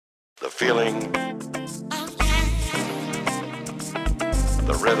feeling,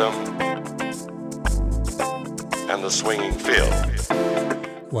 the rhythm, and the swinging feel.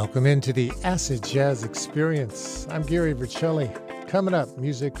 Welcome into the Acid Jazz Experience. I'm Gary Vercelli. Coming up,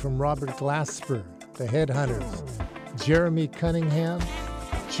 music from Robert Glasper, The Headhunters, Jeremy Cunningham,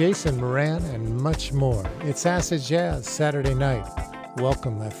 Jason Moran, and much more. It's Acid Jazz Saturday night.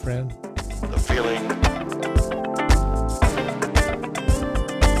 Welcome, my friend. The feeling,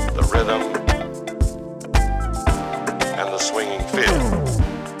 the rhythm, and the swinging feel.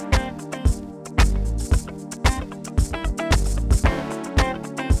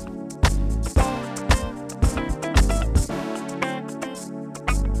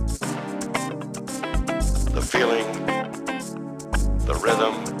 The feeling, the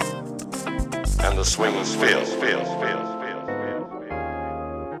rhythm, and the swinging feel.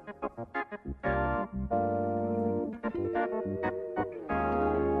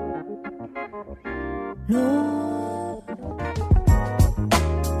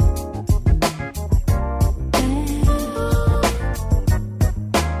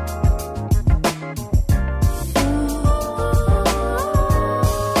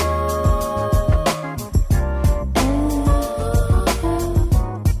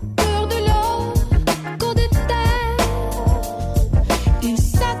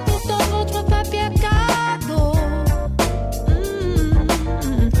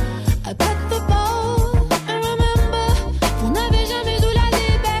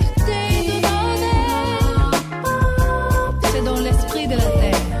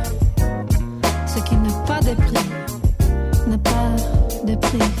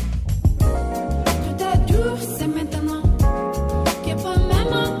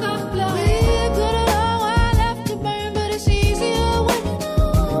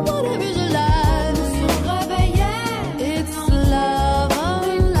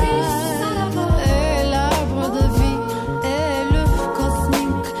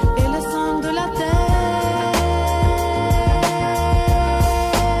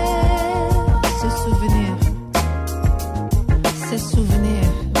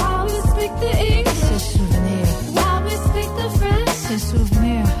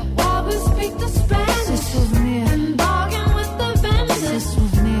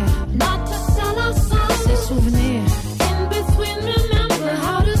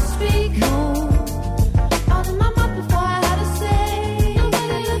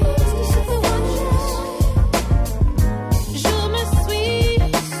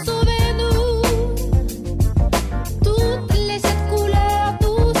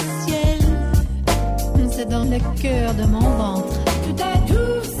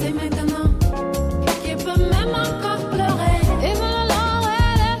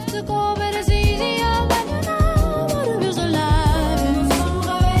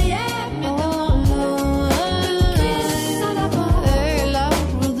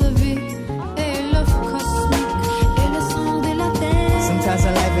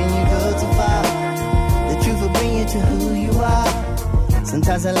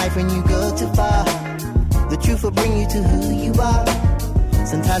 Sometimes in life when you go too far, the truth will bring you to who you are.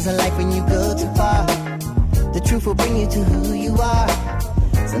 Sometimes in life when you go too far, the truth will bring you to who you are.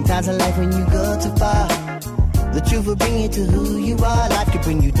 Sometimes in life when you go too far, the truth will bring you to who you are. Life can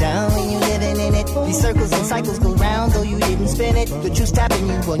bring you down when you're living in it. These circles and cycles go round though you didn't spin it. The truth tapping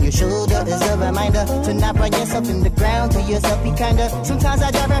you on your shoulder is a reminder to not run yourself in the ground, to yourself be kinder. Sometimes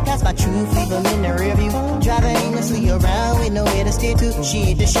I drive right past my truth, leave them in the rear view, driving aimlessly around with nowhere to steer to.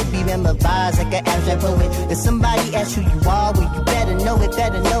 Shit, this should be memorized like an abstract poet. If somebody asks who you are, well you better know it,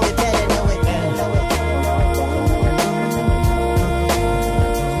 better know it, better know it, better know it.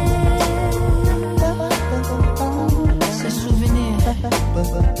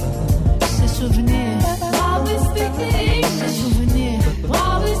 C'est souvenir. While we speak the English. C'est souvenir.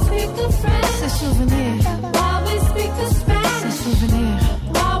 While we speak the French. C'est souvenir. While we speak the Spanish. C'est souvenir.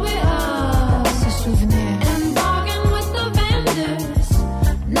 While we are. C'est souvenir. And bargain with the vendors,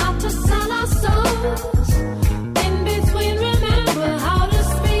 not to sell our souls. In between, remember how to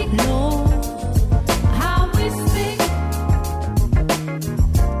speak. Lord, how we speak.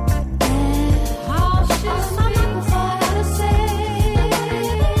 How she's speak for how to say.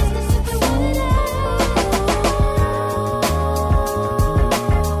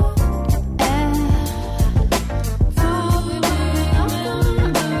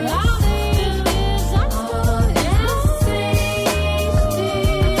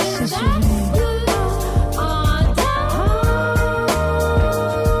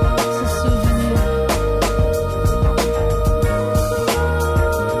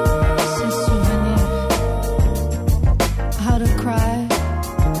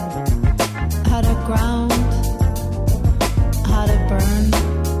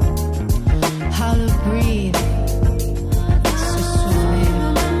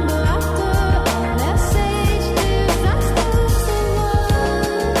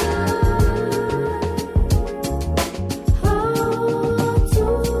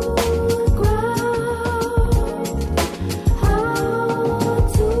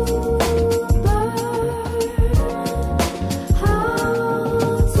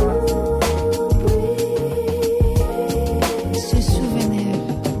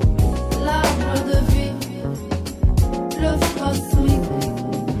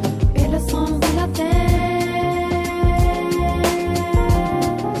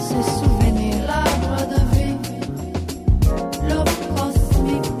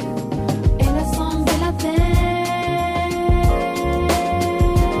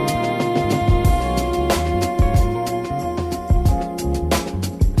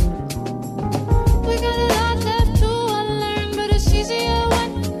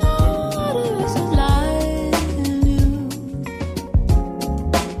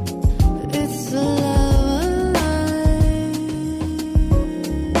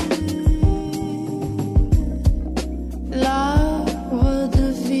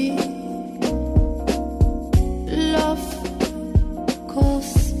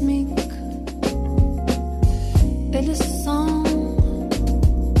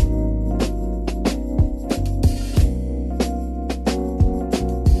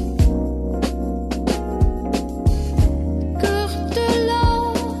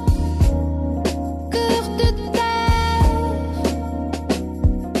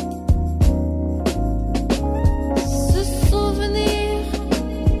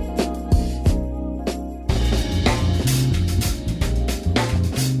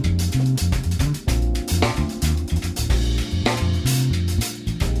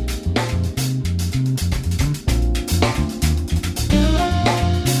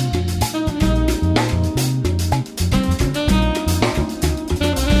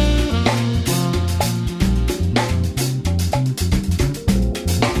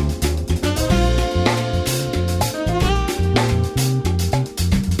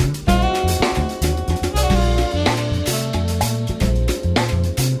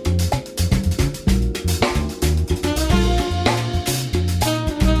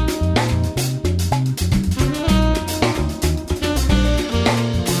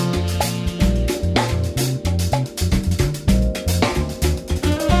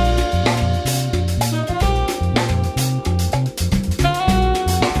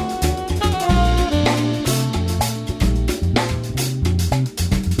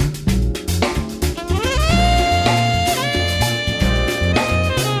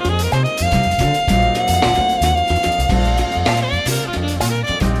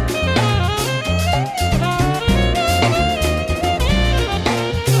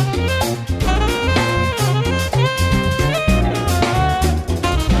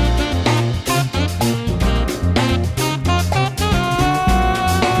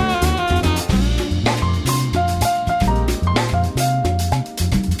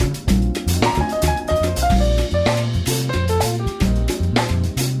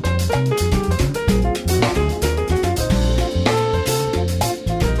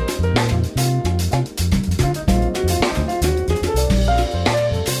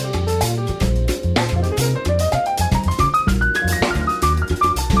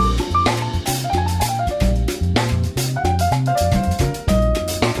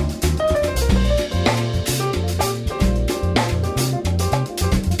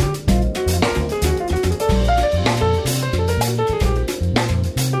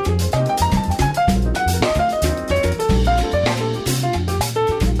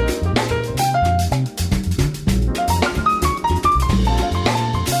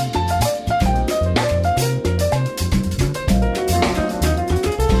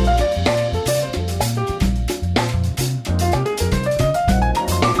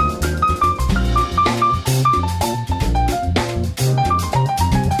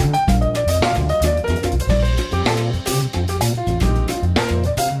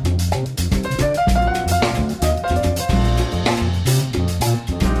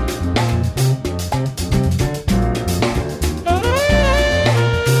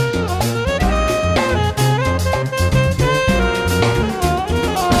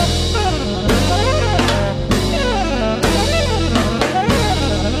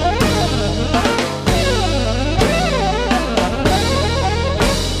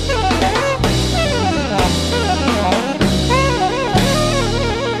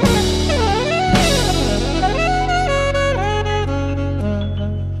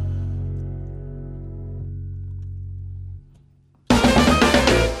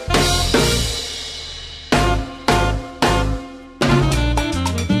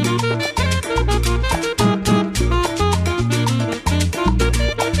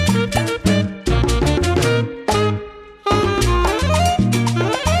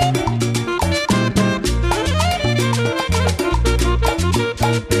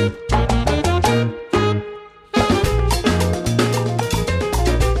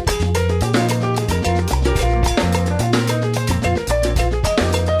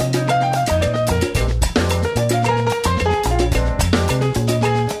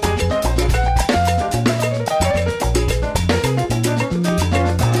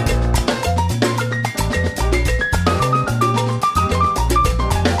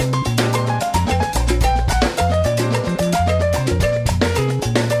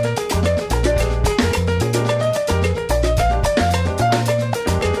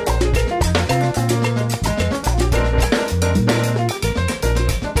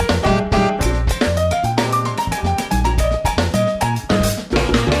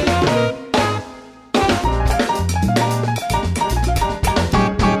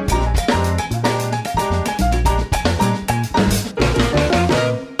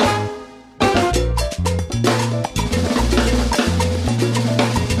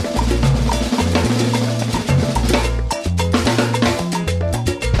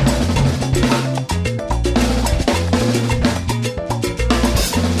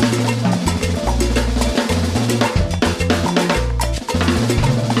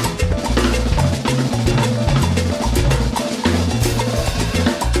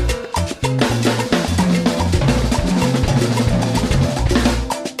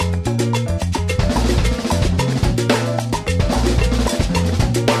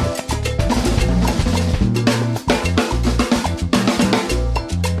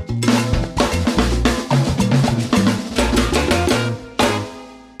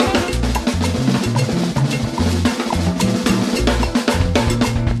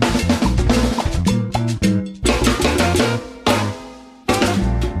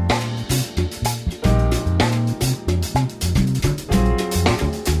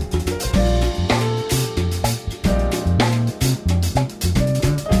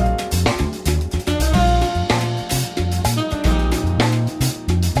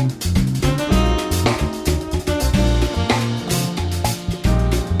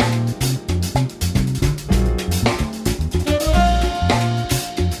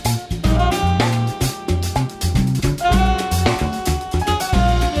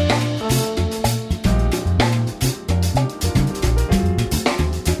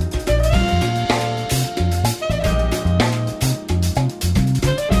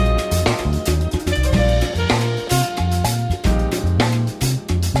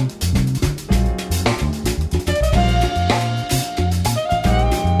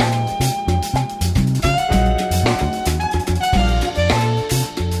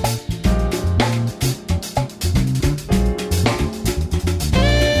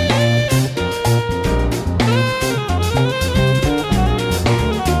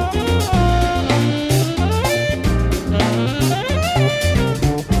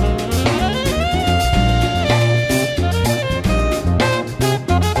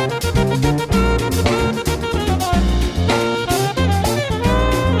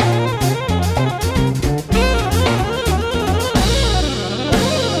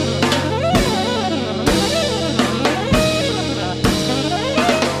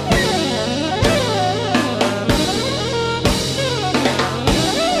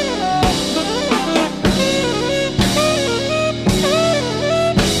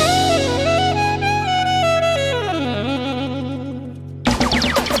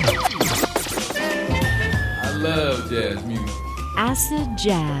 jazz music. Acid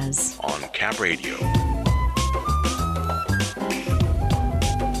Jazz on Cap Radio.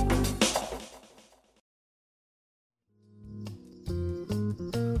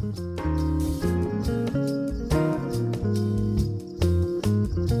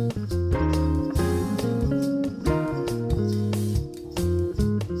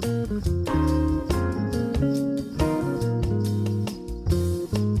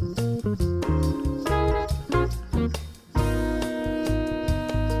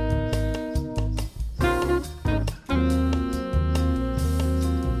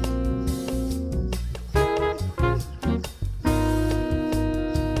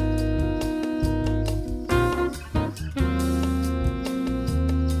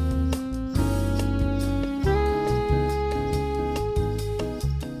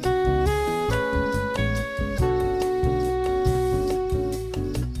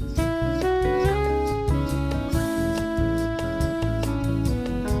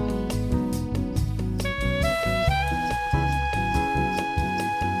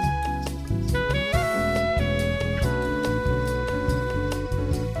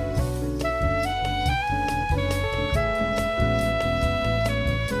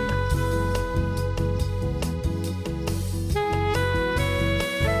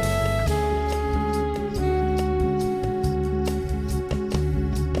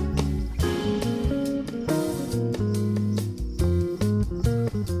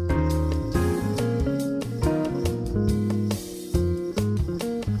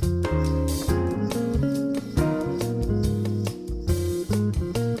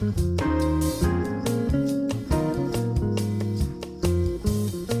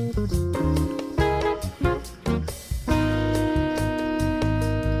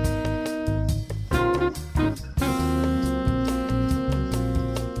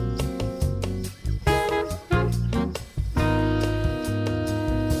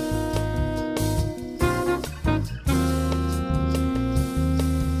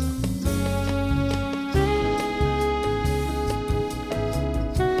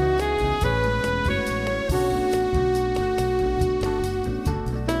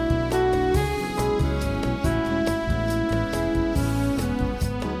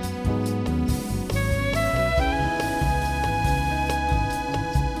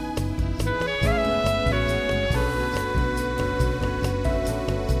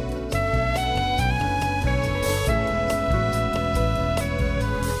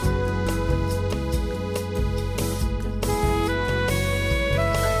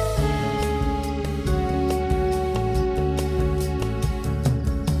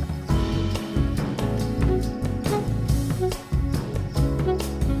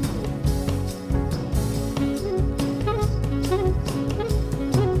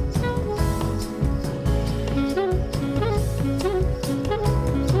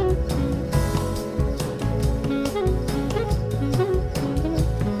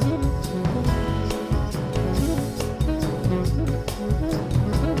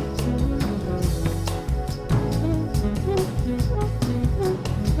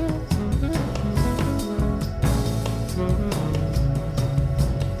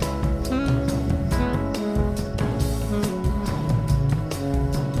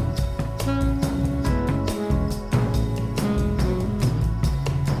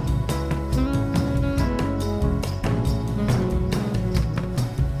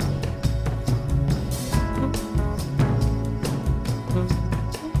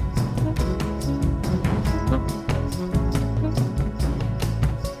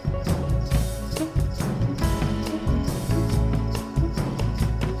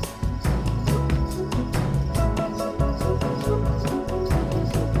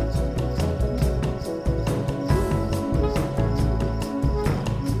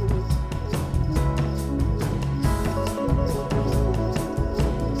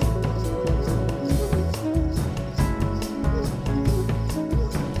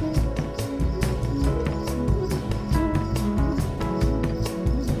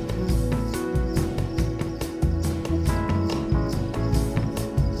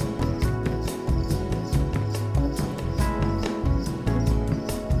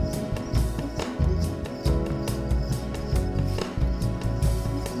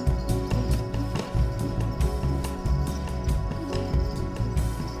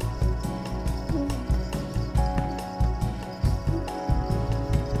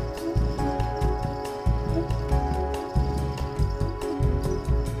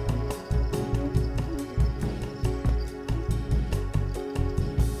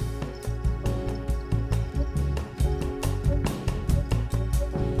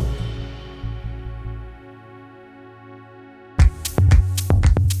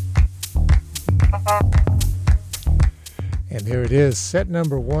 And here it is, set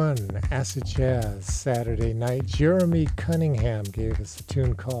number 1, Acid Jazz, Saturday night. Jeremy Cunningham gave us a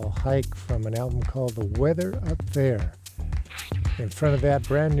tune called Hike from an album called The Weather Up There. In front of that,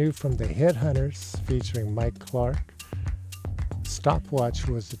 brand new from the Headhunters, featuring Mike Clark. Stopwatch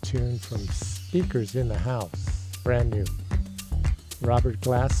was a tune from Speakers in the House, brand new. Robert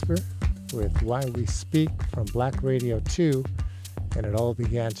Glasper with Why We Speak from Black Radio 2, and it all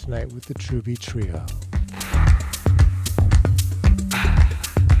began tonight with the Truby Trio.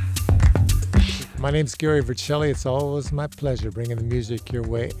 My name's Gary Vercelli. It's always my pleasure bringing the music your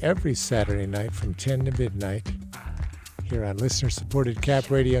way every Saturday night from 10 to midnight here on listener-supported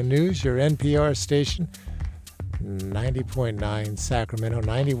Cap Radio News, your NPR station, 90.9 Sacramento,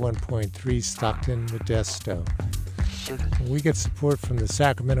 91.3 Stockton, Modesto. We get support from the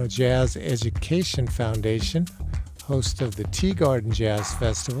Sacramento Jazz Education Foundation, host of the Tea Garden Jazz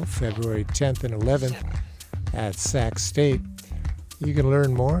Festival, February 10th and 11th at Sac State. You can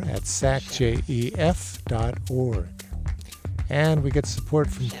learn more at sacjef.org. And we get support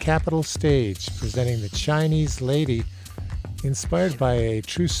from Capital Stage, presenting The Chinese Lady. Inspired by a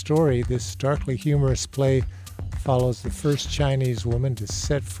true story, this darkly humorous play follows the first Chinese woman to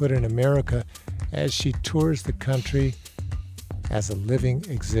set foot in America as she tours the country as a living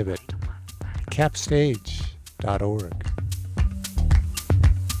exhibit. capstage.org.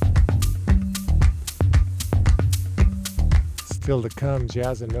 Still to come,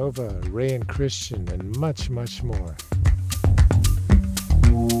 Jazzanova, Ray and Christian, and much, much more.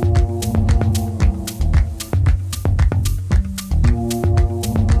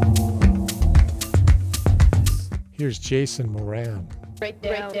 Here's Jason Moran. Break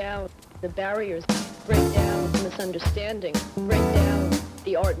down the barriers, break down the misunderstanding, break down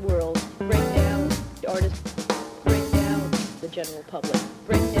the art world, break down the artists, break down the general public,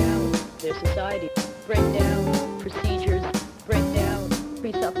 break down their society, break down procedures, break down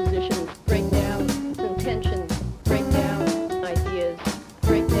presuppositions, break down intentions, break down ideas,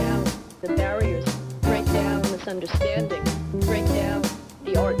 break down the barriers, break down misunderstanding, break down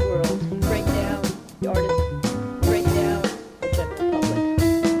the art world, break down the artists, break down the general public.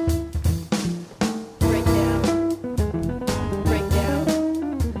 Break down, break down,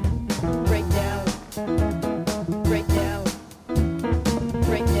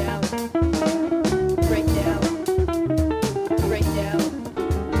 break down, break down,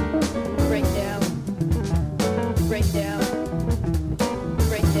 break down, break down, break down,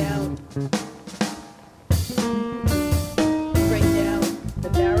 break down, break down, break down, break down the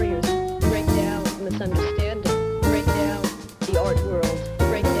barriers, break down the misunderstanding, break down the art world,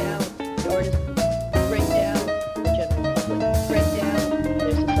 break down the artists, break down the general public, break down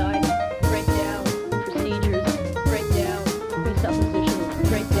their society, break down procedures, break down presuppositions,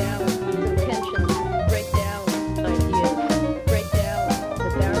 break down intentions, break down ideas, break down the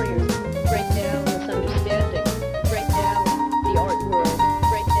barriers, break down misunderstanding, break down the art world,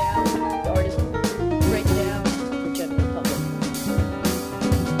 break down the artists, break down the general public.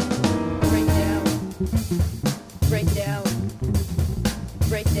 Break down,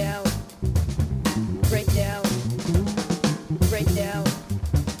 break down, break down, break down, break down,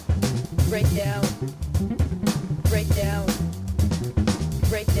 break down, break down,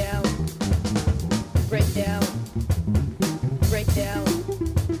 break down, break down, break down,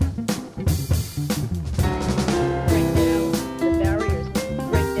 break down the barriers,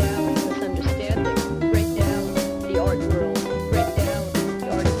 break down misunderstanding, break down the art world, break down the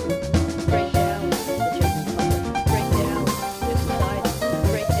artists, break down the general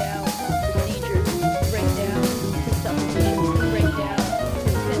public, break down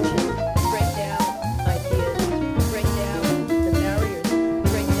their society,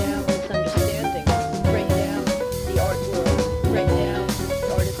 break down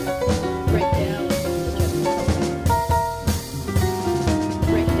procedures, break down presuppositions, break down intentions, break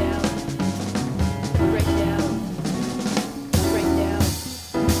down ideas, break down the barriers, break down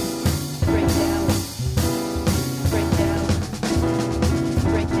misunderstanding, break down the art world, break down the artists, break down the general public. Break down,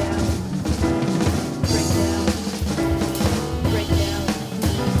 break down, break down, break down,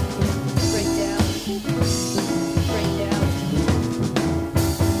 break down, break down,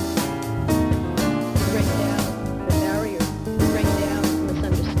 break down, break down, break down, break down, break down the barrier, break down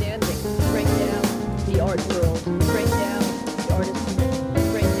misunderstanding, break down the art world, break down the artists,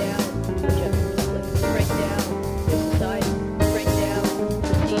 break down the general public, break down their society, break down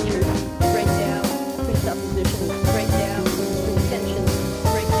procedures, break down presuppositions, break down intentions,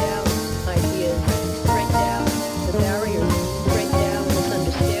 break down ideas, break down the barriers, break down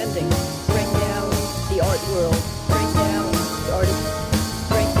misunderstanding, break down the art world, break down the artists,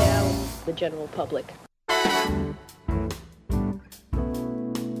 break down the general public.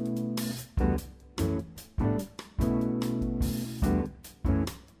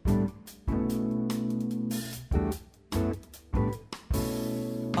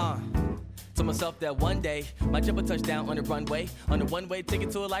 myself that one day my jet would touch down on the runway, on the one-way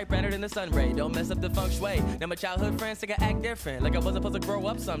ticket to a life brighter than the sun ray. Don't mess up the feng shui. Now my childhood friends think I act different, like I wasn't supposed to grow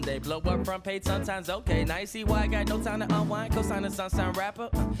up someday. Blow up front page sometimes, okay. Now you see why I got no time to unwind. Co-sign a sunshine rapper.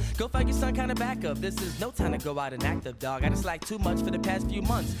 Go find your son kind of backup. This is no time to go out and act up, dog. I just like too much for the past few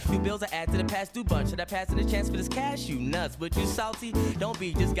months. New bills I add to the past due bunch. Should I pass it a chance for this cash? You nuts, but you salty? Don't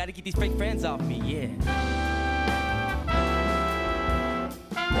be, just gotta keep these fake friends off me, yeah.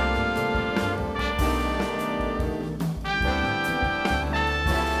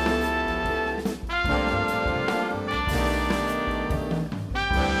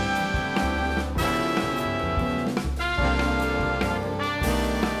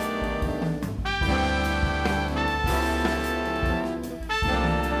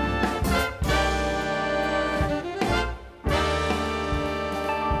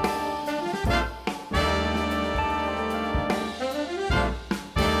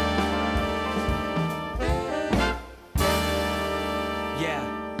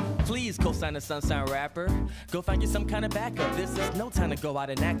 Co-sign a sunshine rapper. Go find you some kind of backup. This is no time to go out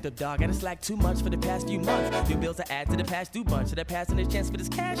and act up, dog. I just slack too much for the past few months. New bills to add to the past due bunch. Should I pass in a chance for this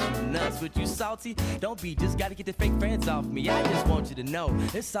cash? You nuts, but you salty? Don't be, just gotta get the fake friends off me. I just want you to know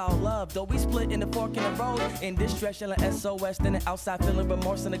it's all love, though we split in the fork in the road. In this stretch, yelling SOS, then the outside feeling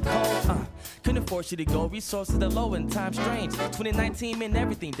remorse in the cold. Couldn't force you to go. Resources are low and time strange. 2019 meant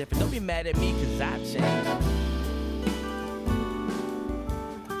everything different. Don't be mad at me, cause I've changed.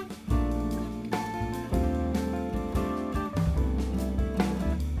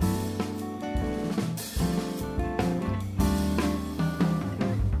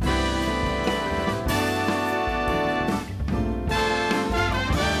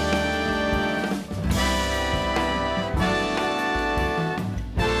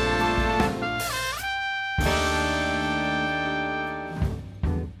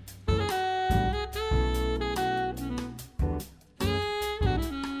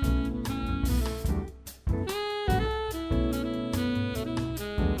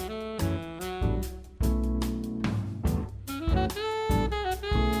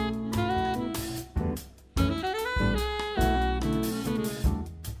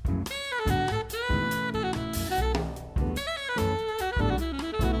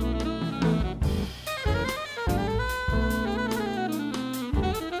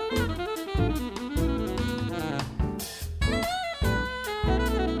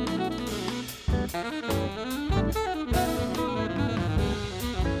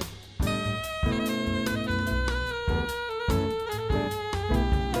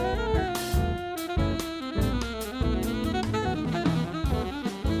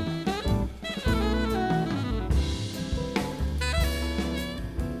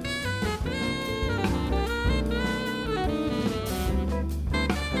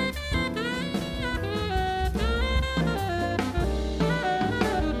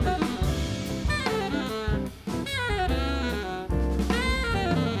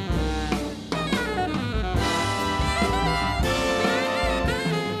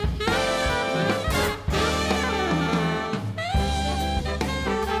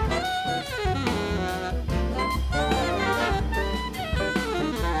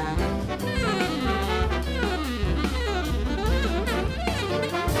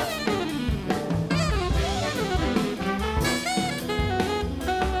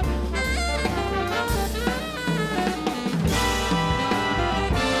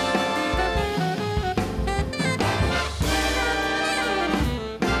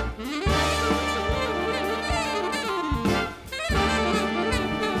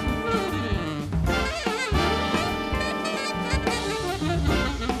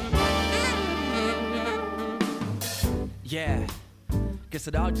 Yeah, guess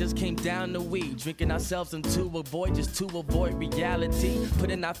it all just came down to we drinking ourselves into a void just to avoid reality.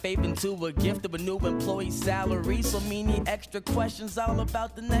 Putting our faith into a gift of a new employee salary. So many extra questions all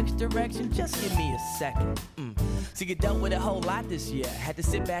about the next direction. Just give me a second. So you dealt with a whole lot this year. Had to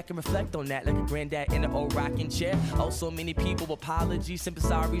sit back and reflect on that like a granddad in an old rocking chair. Oh, so many people, apologies, simple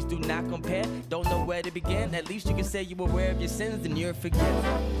sorries do not compare. Don't know where to begin. At least you can say you were aware of your sins and you're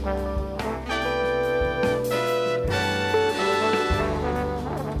forgiven.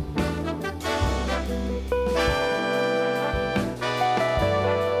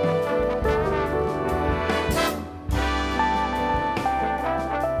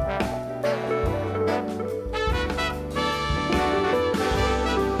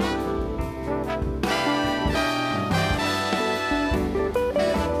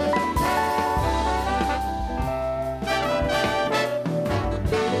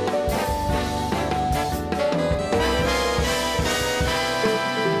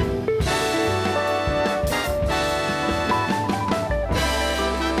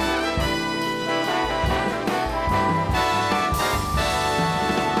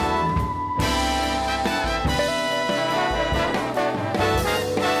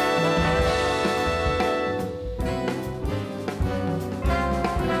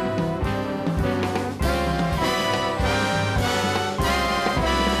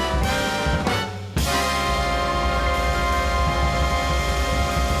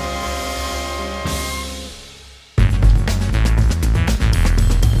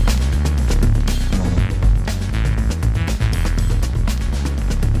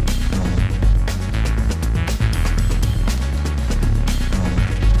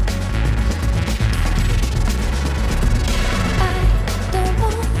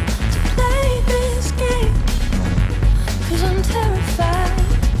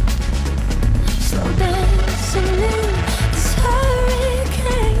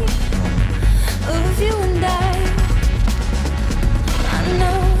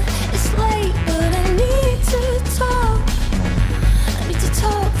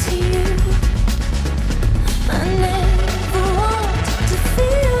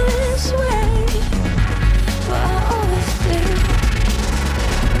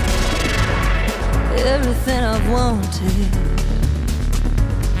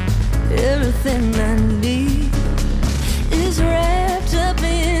 everything I need is wrapped up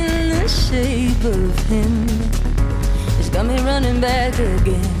in the shape of him. He's got me running back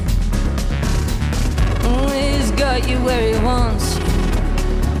again. Oh, he's got you where he wants you.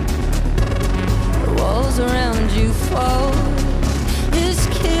 The walls around you fall. His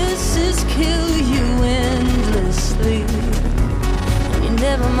kisses kill you endlessly. And you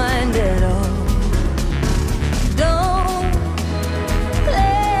never mind at all. Don't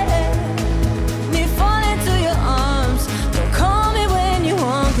let me fall into your arms. Don't call me when you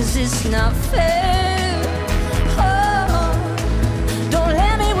want, 'cause it's not fair. Oh, don't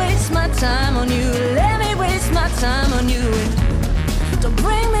let me waste my time on you. Let me waste my time on you. Don't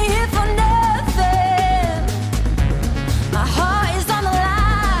bring me here for nothing. My heart is on the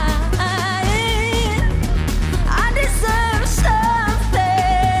line. I deserve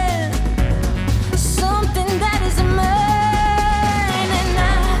something, something that is mine. And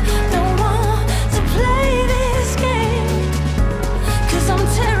I don't want to play this game, 'cause I'm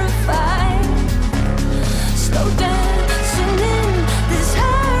terrified. Slow dancing in this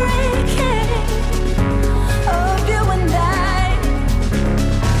hurricane of you and I.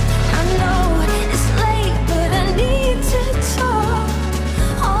 I know it's late, but I need to talk.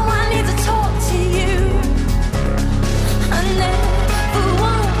 Oh, I need to talk to you. I never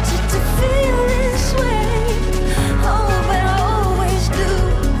wanted to feel this way. Oh, but I always do.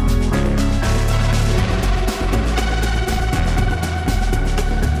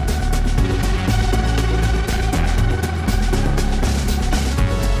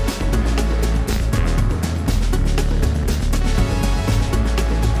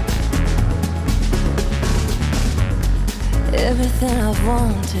 Everything I've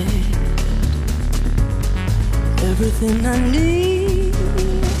wanted, everything I need,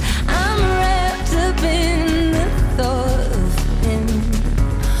 I'm wrapped up in the thought of him.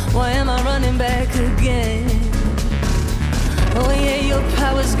 Why am I running back again? Oh yeah, your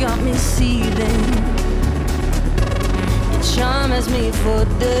power's got me seething. Your charm has me for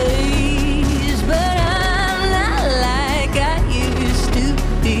days, but I'm not like I used to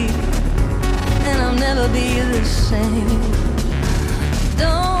be, and I'll never be the same.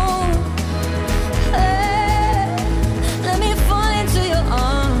 Don't let me fall into your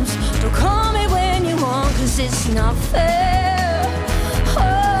arms. Don't call me when you want, 'cause it's not fair.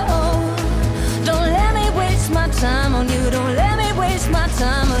 Oh, don't let me waste my time on you. Don't let me waste my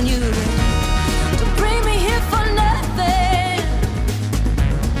time on you. Don't bring me here for nothing.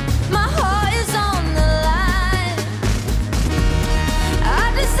 My heart is on the line. I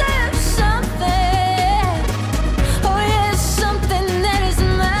deserve something. Oh yes, something that is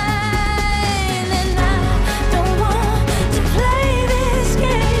mine. And I don't want to play this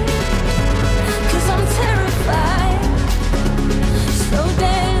game, 'cause I'm terrified. Slow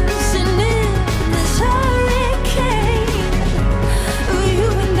dancing in this hurricane of you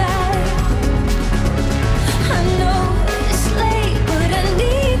and I. I know it's late, but I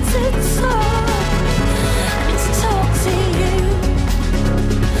need to talk. I need to talk to you.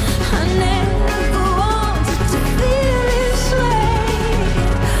 I never wanted to feel this way,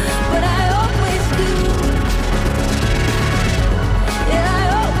 but I always do. Yeah, I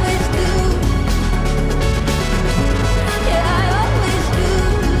always do. Yeah, I always do.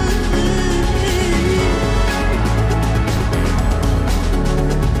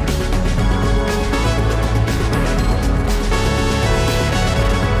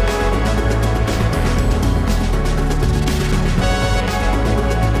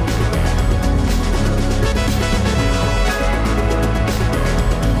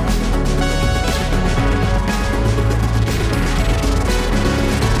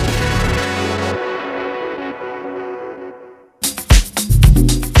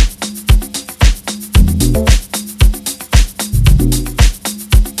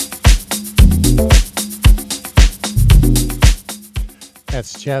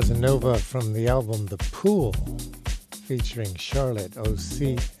 That's Jazzanova from the album The Pool, featuring Charlotte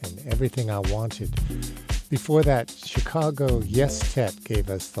O.C. and Everything I Wanted. Before that, Chicago Yes Tet gave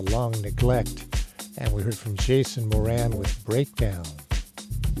us The Long Neglect, and we heard from Jason Moran with Breakdown.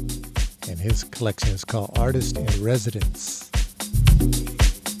 And his collection is called Artist in Residence.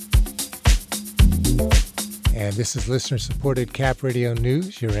 And this is listener-supported Cap Radio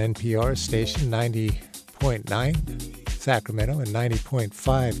News, your NPR station, 90.9 Sacramento and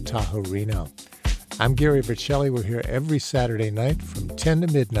 90.5 Tahoe, Reno. I'm Gary Vercelli. We're here every Saturday night from 10 to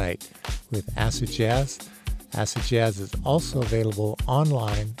midnight with Acid Jazz. Acid Jazz is also available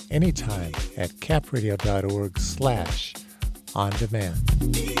online anytime at capradio.org/on-demand.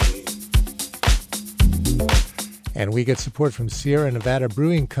 And we get support from Sierra Nevada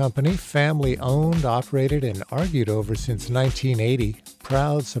Brewing Company, family owned, operated, and argued over since 1980.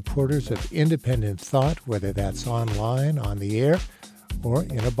 Proud supporters of independent thought, whether that's online, on the air, or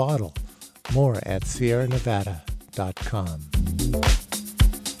in a bottle. More at sierranevada.com.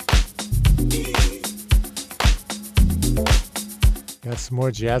 Got some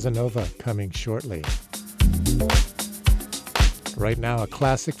more Jazzanova coming shortly. Right now, a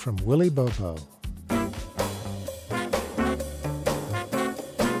classic from Willie Bobo.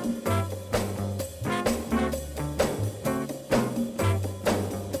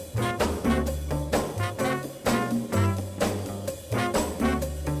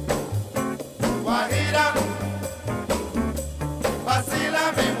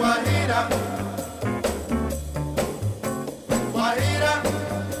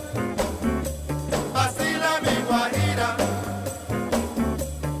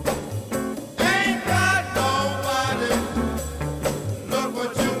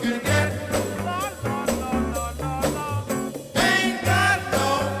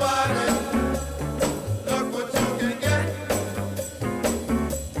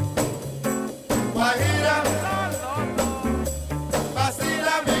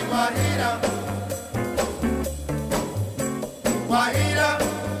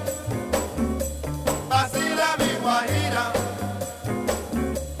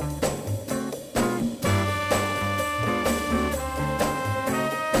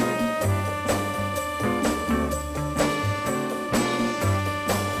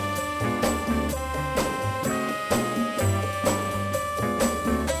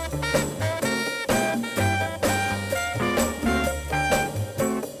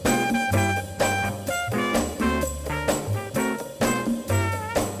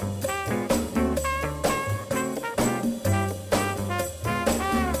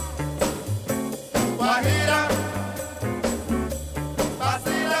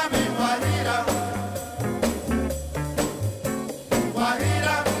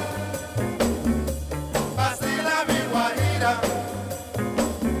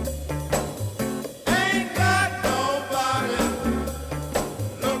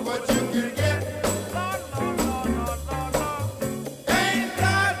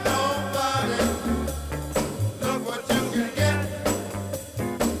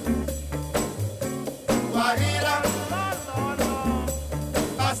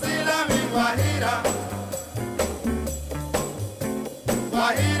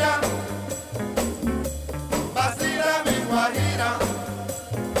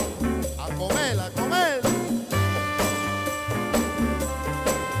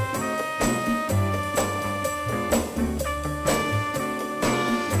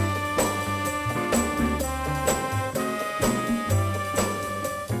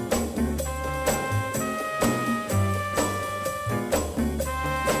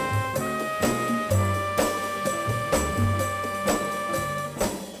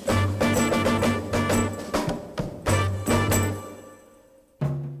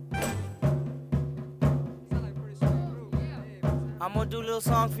 I'm gonna do a little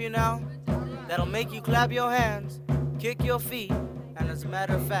song for you now that'll make you clap your hands, kick your feet, and as a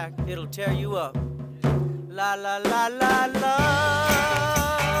matter of fact, it'll tear you up. La la la la la,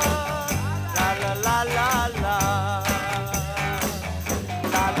 la la la la la,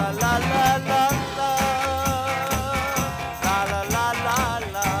 la la la la la, la la la la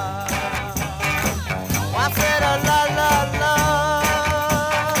la. I said a la la la,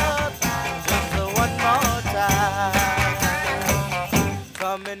 just a one more time.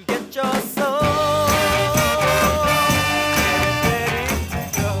 Come and get your soul.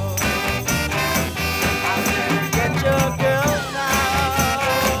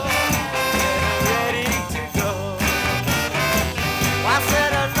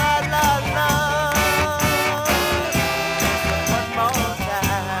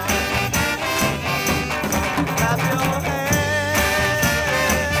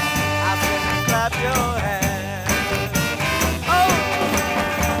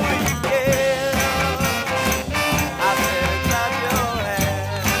 Yeah.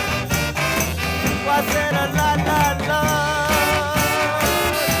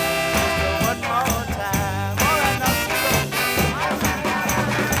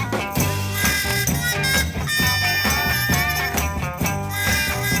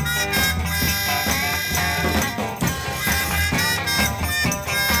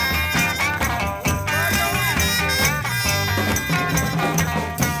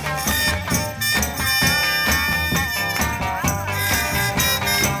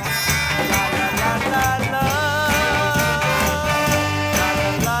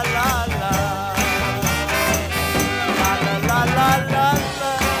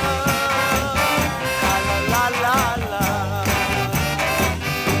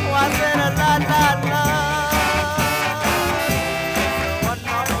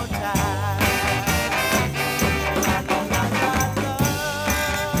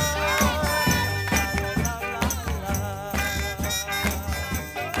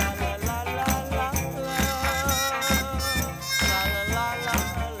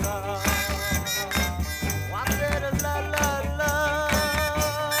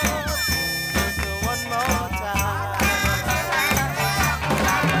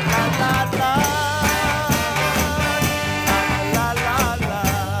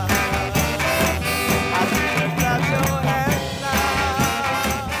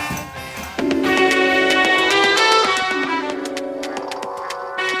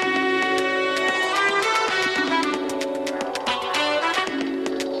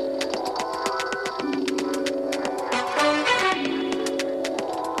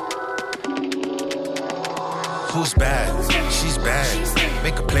 Who's bad? She's bad.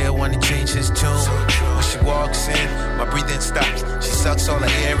 Make a player wanna change his tune. When she walks in, my breathing stops. She sucks all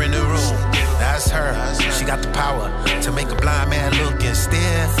the air in the room. That's her. She got the power to make a blind man look and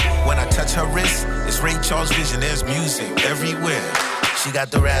stare. When I touch her wrist, it's Ray Charles vision. There's music everywhere. She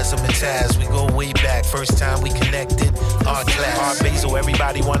got the razzmatazz, we go way back. First time we connected, art class. Art Basel,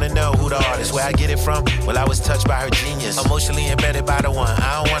 everybody wanna know who the artist. Where I get it from? Well, I was touched by her genius. Emotionally embedded by the one.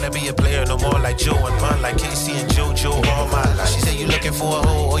 I don't wanna be a player no more like Joe and Pun, like Casey and JoJo all my life. She said you looking for a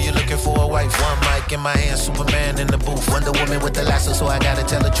hoe or you looking for a wife. One mic in my hand, Superman in the booth. Wonder Woman with the lasso, so I gotta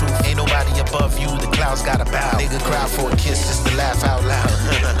tell the truth. Ain't nobody above you, the clouds gotta bow. Nigga cry for a kiss just to laugh out loud.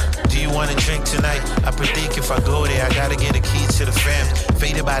 Do you wanna drink tonight? I predict if I go there, I gotta get a key to the fam.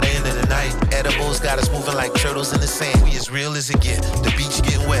 Faded by the end of the night. Edibles got us moving like turtles in the sand. We as real as it get. The beach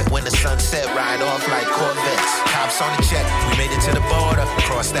getting wet when the sunset ride off like Corvettes. Cops on the check. We made it to the border.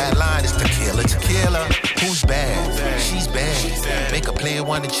 Cross that line. It's tequila, tequila. Who's bad? She's bad. Make a player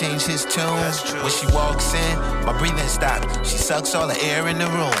wanna change his tune. When she walks in, my breathing stops. She sucks all the air in the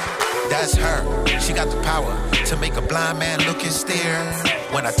room. That's her. She got the power to make a blind man look and stare.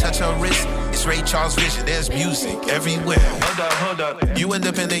 When I touch her wrist, it's Ray Charles vision. There's music everywhere. Hold up. You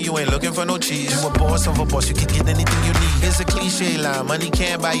independent, you ain't looking for no cheese. You a boss of a boss, you can get anything you need. It's a cliche line, money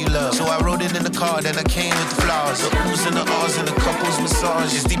can't buy you love. So I wrote it in the card, then I came with the flaws. The oohs and the ahs and the couples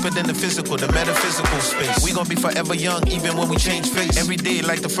massage. It's deeper than the physical, the metaphysical space. We gon' be forever young, even when we change face. Every day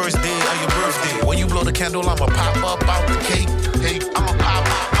like the first day of your birthday. When you blow the candle, I'ma pop up out the cake. Hey, I'ma pop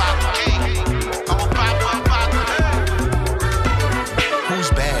up out the cake. I'ma pop up out the cake. Who's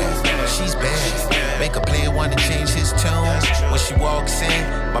bad? She's bad. Make a player wanna change his tune. When she walks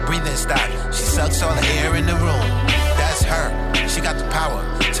in, my breathing stops. She sucks all the air in the room. That's her. She got the power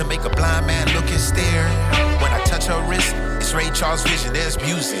to make a blind man look and stare. When I touch her wrist, it's Ray Charles vision. There's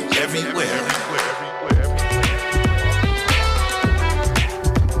music everywhere.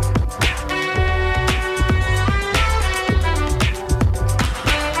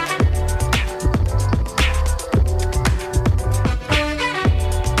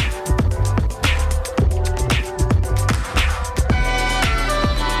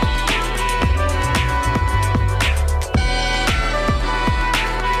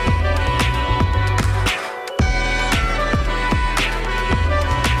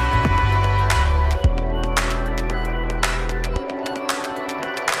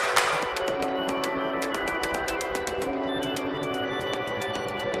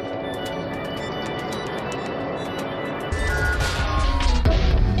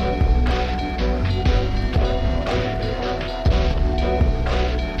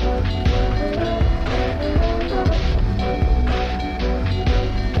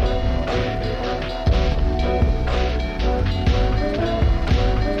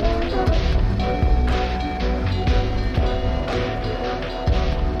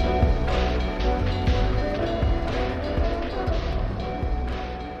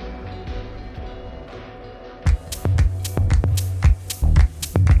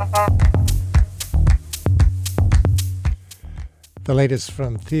 The latest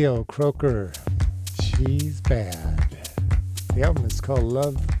from Theo Croker, She's Bad. The album is called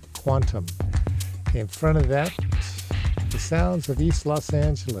Love Quantum. In front of that, the sounds of East Los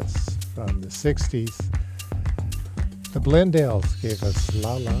Angeles from the 60s. The Blendales gave us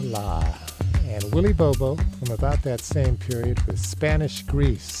La La La. And Willie Bobo from about that same period with Spanish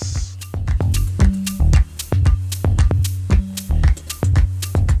Grease.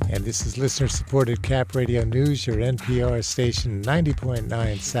 And this is listener-supported Cap Radio News, your NPR station,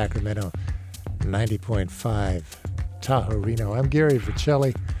 90.9 Sacramento, 90.5 Tahoe, Reno. I'm Gary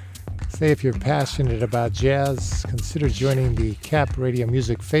Vercelli. Say if you're passionate about jazz, consider joining the Cap Radio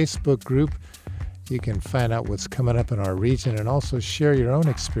Music Facebook group. You can find out what's coming up in our region and also share your own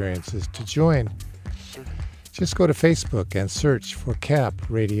experiences. To join, just go to Facebook and search for Cap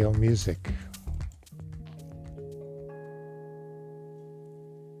Radio Music.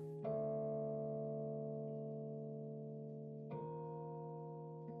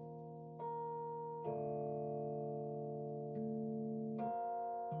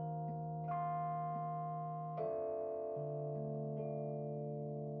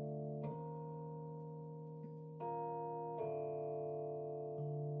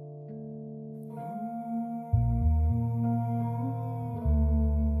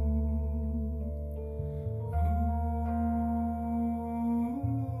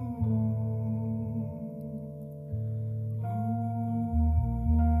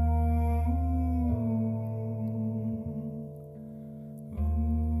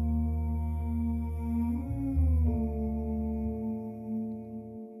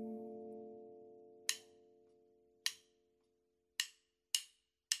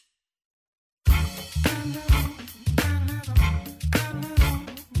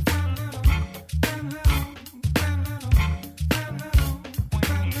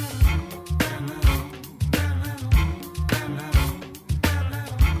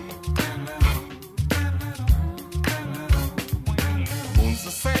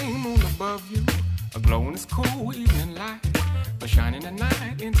 shining at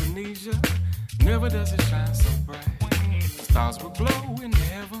night in Tunisia. Never does it shine so bright. The stars will glow in the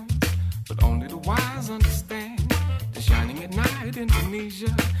heavens, but only the wise understand. The shining at night in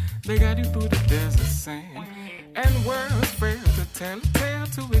Tunisia, they guide you through the desert sand. And words fail to tell a tale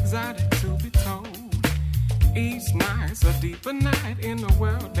too exotic to be told. Each night's a deeper night in a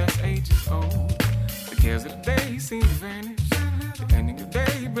world that's ages old. The cares of the day seem to vanish. The ending of the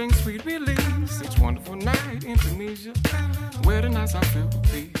day brings sweet release. Each wonderful night in Tunisia, where the nights are filled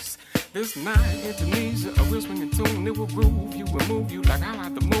with peace. This night in Tunisia, a wheel swinging tune, it will groove you and move you like I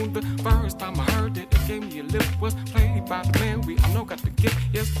like the moon. The first time I heard it, it gave me a lift, was played by the man we all know got the gift.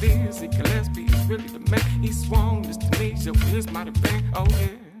 Yes, Dizzy Gillespie is really the man. He swung this Tunisia with his mighty band, oh yeah.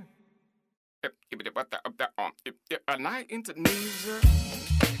 A night in Tunisia.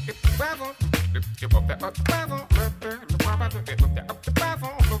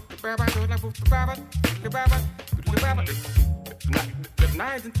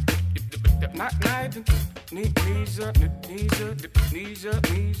 Night in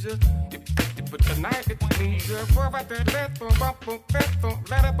Tunisia. But the night in Tunisia.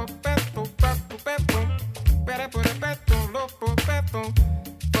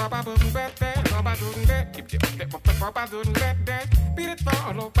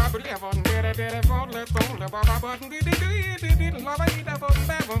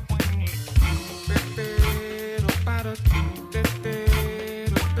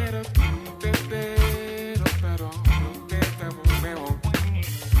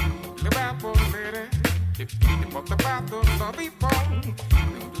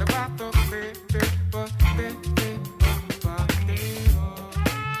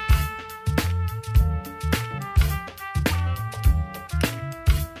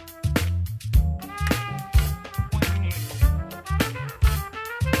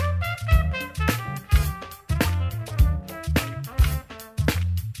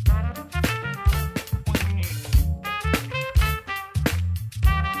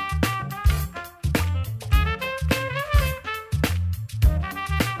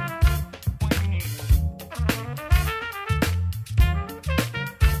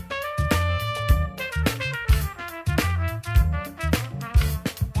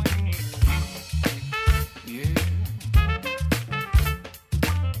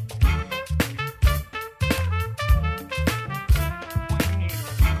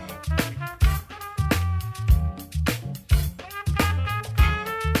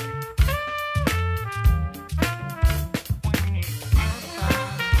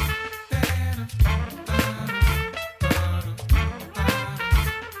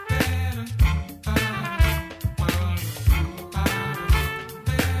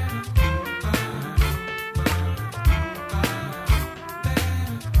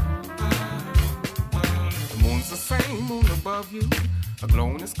 You, a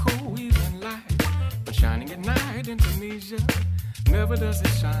glowing is cool, even light, but shining at night in Tunisia, never does it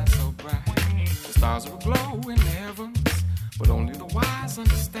shine so bright. The stars will glow in the heavens, but only the wise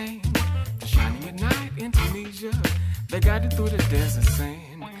understand. The shining at night in Tunisia, they guided through the desert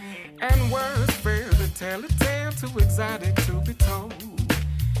sand. And words fail to tell a tale too exotic to be told.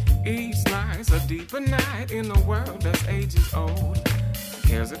 Each night's a deeper night in a world that's ages old. The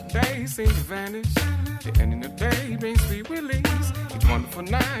cares of the day seem to vanish. The ending of the day brings sweet release. Each wonderful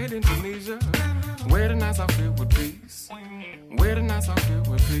night in Tunisia, where the nights are filled with peace. Where the nights are filled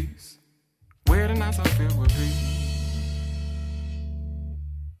with peace. Where the nights are filled with peace.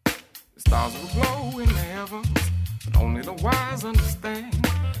 The stars will glow in the heavens, but only the wise understand.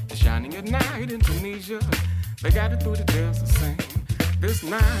 The shining at night in Tunisia, they guided through the desert sand. This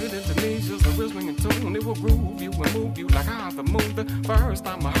night in Tunisia's a real swinging tune. It will groove you and move you like I the moon. The first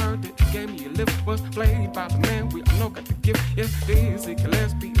time I heard it, it gave me a lift. Was played by the man we all know got the gift. Yes, Dizzy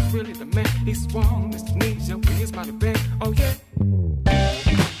Gillespie is really the man. He swung this Tunisia with his mighty band. Oh yeah.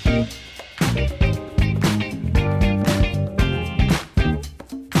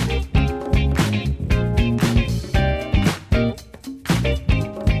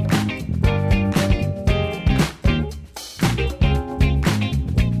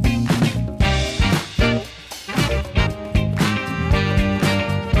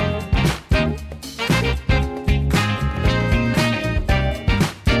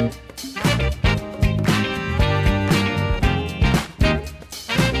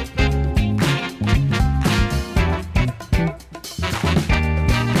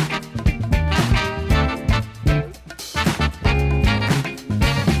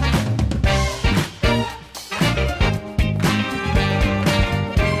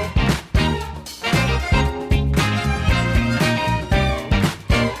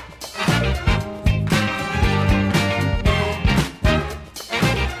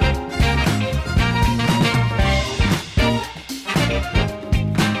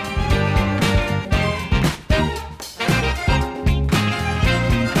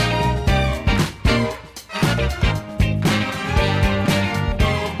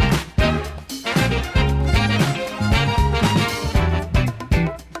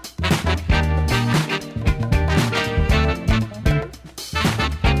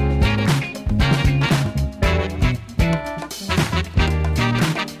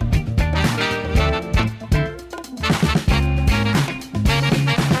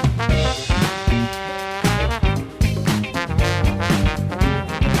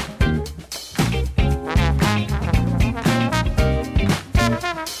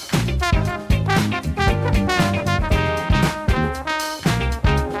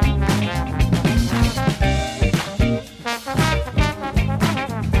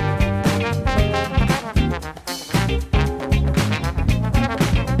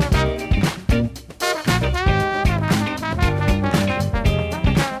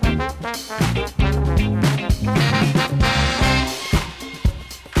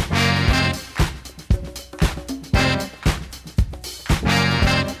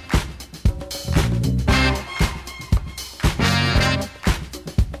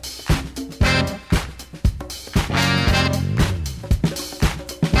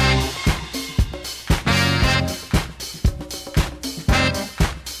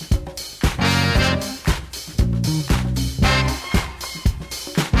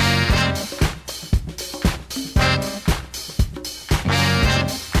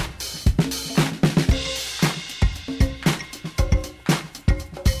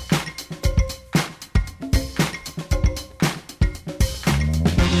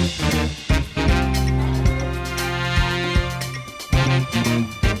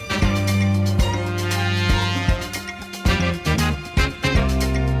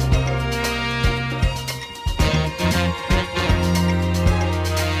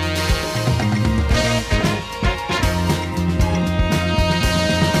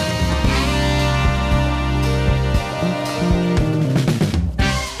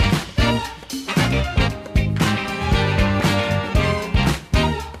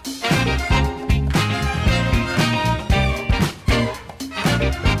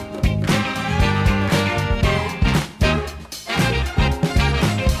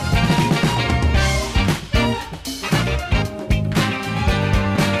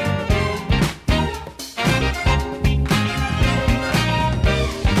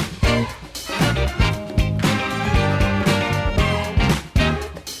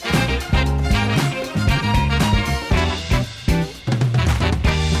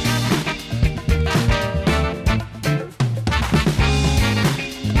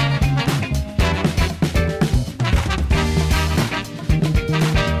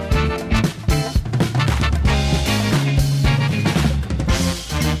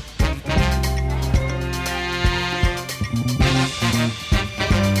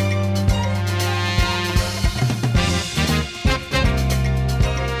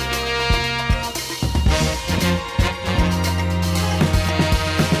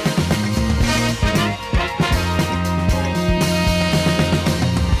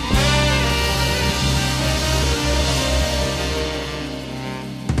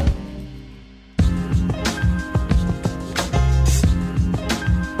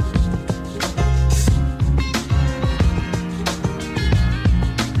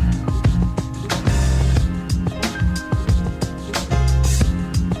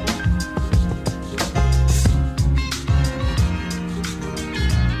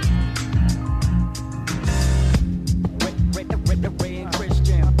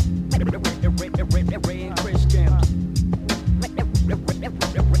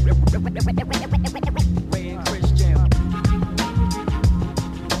 Ray and Chris Jam.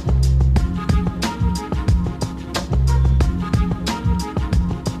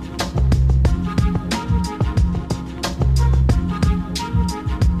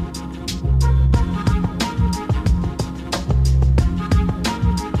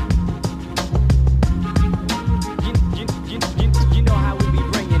 You know how we be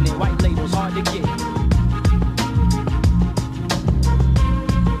bringing it. White labels hard to get.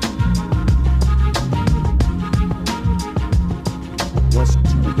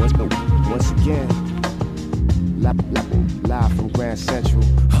 Once again, live from Grand Central.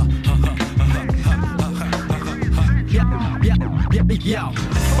 Yo,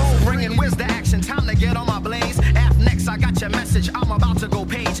 phone ringing, where's the action? Time to get on my blaze. App next, I got your message. I'm about to go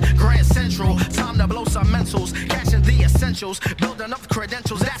page. Grand Central, time to blow some mentals. Cashing the essentials, building up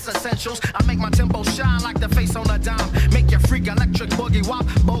credentials, that's essentials. I make my tempo shine like the face on a dime. Make your freak electric boogie wop,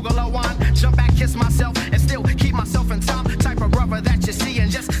 bogle a wine. Jump back, kiss myself, and still keep myself in time. Type of brother that you see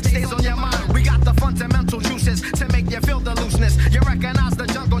and just stays on your mind. We got the fundamental juices to make you feel the looseness. You recognize the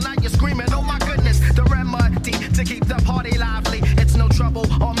jungle, now you're screaming, oh my goodness. The remedy to keep the party lively. It's no trouble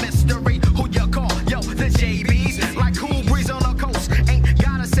or mystery. Who you call? Yo, the JBs. Like cool breeze on the coast. Ain't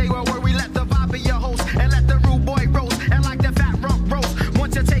gotta say where we let the vibe be your host. And let the rude boy roast. And like the fat rump roast.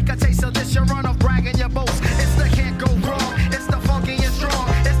 Once you take a taste of this, you run off bragging your boast. It's the can't go wrong. It's the funky and strong.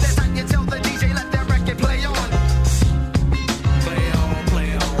 It's the time you tell the DJ, let that record play on. Play on,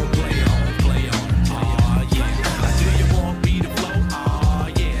 play on, play on, play on. Oh yeah. Do you want me to flow? Oh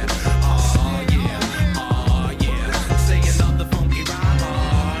yeah. Oh yeah. Oh yeah. Say another funky rhyme.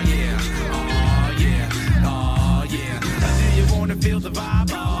 Oh yeah. Oh yeah. Oh yeah. Do you wanna feel the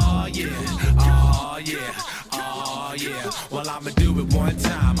vibe? Oh yeah. Oh yeah. Oh yeah. Well, I'ma do it one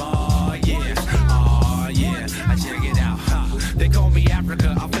time. Oh yeah. Oh yeah. I check it out. Huh. They call me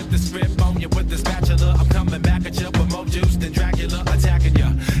Africa. I'll flip the script on you with the spatula. I'm coming back at you with more juice than Dracula attacking you.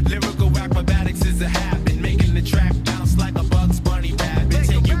 Lyrical acrobatics is a habit. Making the track bounce like a Bugs Bunny rabbit.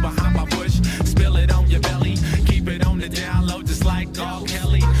 Take you behind my bush. Spill it on your belly. Keep it on the down low just like R.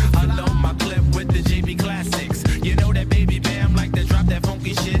 Kelly. Unload my clip with the JB classics. You know that baby bam like to drop that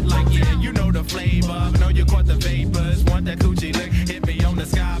funky shit. Like yeah, you know the flavor. Know you caught the vapors. Want that coochie lick? Hit me on the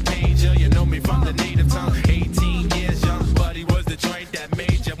sky pager. You know me from the native tongue. 18 years young, but he was the joint that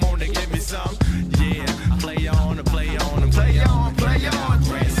made you wanna give me some. Yeah, play on and play on and play on, play on.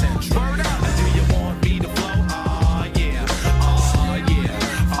 Grand Central. Word up. Do you want me to flow? Oh yeah, oh yeah,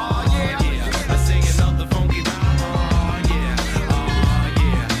 oh yeah. I sing another funky rhyme. Oh yeah, oh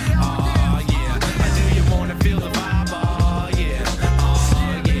yeah, oh yeah. Do you wanna feel the vibe? Oh yeah,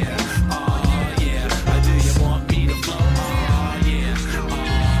 oh yeah, oh yeah. Do you want me to flow? Oh yeah, oh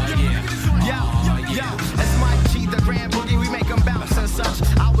yeah. Yo, it's Mike G, the Grand Boogie. We make 'em bounce and such.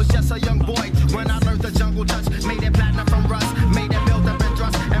 I was just a young boy when I learned the jungle touch. Made it platinum from rust, made it build up and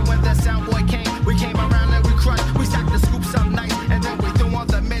thrust. And when the sound boy came, we came around and we crushed. We stacked the scoops up nice, and then we threw on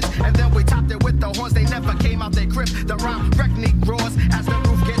the mints, and then we topped it with the horns. They never came out their crib. The rhyme wreck roars as the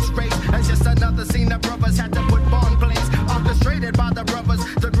roof gets raised. It's just another scene the brothers had to put on plays. Orchestrated by the brothers,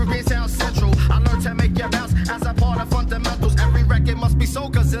 the groupie sound central. I learned to make you bounce as a part of fundamentals. Every record must be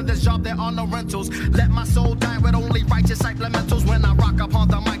sold, cause in this job there are no rentals. Let my soul die with only righteous supplementals. When I rock upon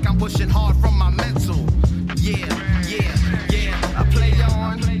the mic, I'm pushing hard from my mental. Yeah, yeah, yeah. I play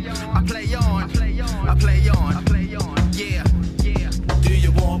on, I play on, I play on, I play on. Yeah, yeah. Do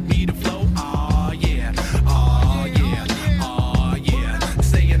you want me to flow? Oh yeah, oh yeah, oh yeah.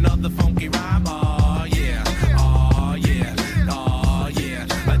 Say another funky rhyme. Oh yeah, oh yeah, oh yeah.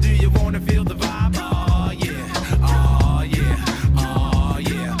 Do you wanna feel the vibe? Oh yeah, oh yeah, oh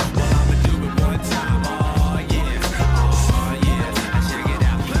yeah. Well, I'ma do it one time. Oh yeah, oh yeah. I check it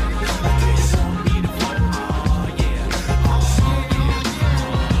out. Do you want me to flow? Oh yeah, oh yeah,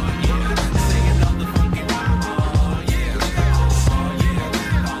 oh yeah. Sing another funky rhyme. Oh yeah, oh yeah,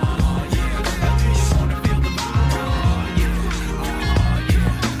 oh yeah. Do you wanna feel the vibe? Oh yeah, oh yeah,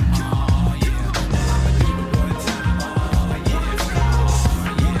 oh yeah.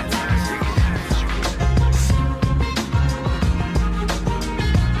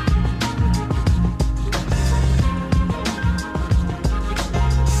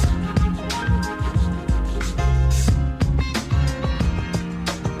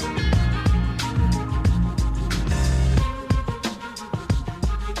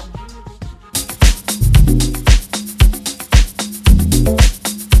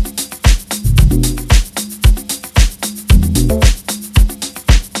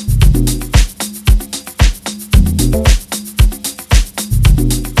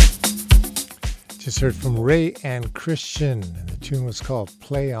 heard from Ray and Christian, and the tune was called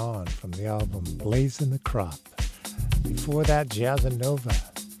Play On from the album Blazin' the Crop. Before that, Jazzanova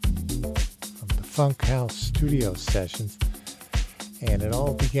from the Funk House Studio Sessions. And it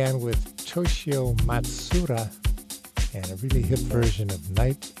all began with Toshio Matsuura and a really hit version of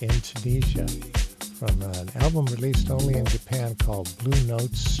Night in Tunisia from an album released only in Japan called Blue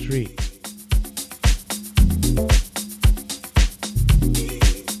Note Street.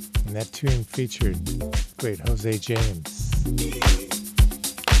 And that tune featured great Jose James.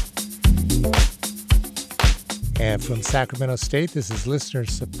 And from Sacramento State, this is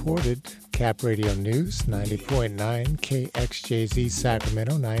listener-supported Cap Radio News, 90.9 KXJZ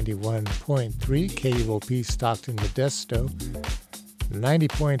Sacramento, 91.3 KUOP Stockton Modesto,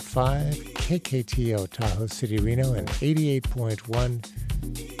 90.5 KKTO Tahoe City Reno, and 88.1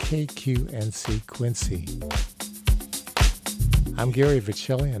 KQNC Quincy. I'm Gary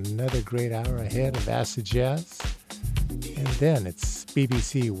Vicelli, another great hour ahead of Acid Jazz. And then it's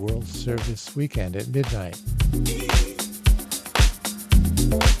BBC World Service Weekend at midnight.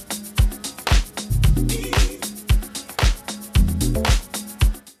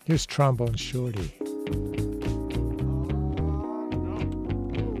 Here's Trombone Shorty.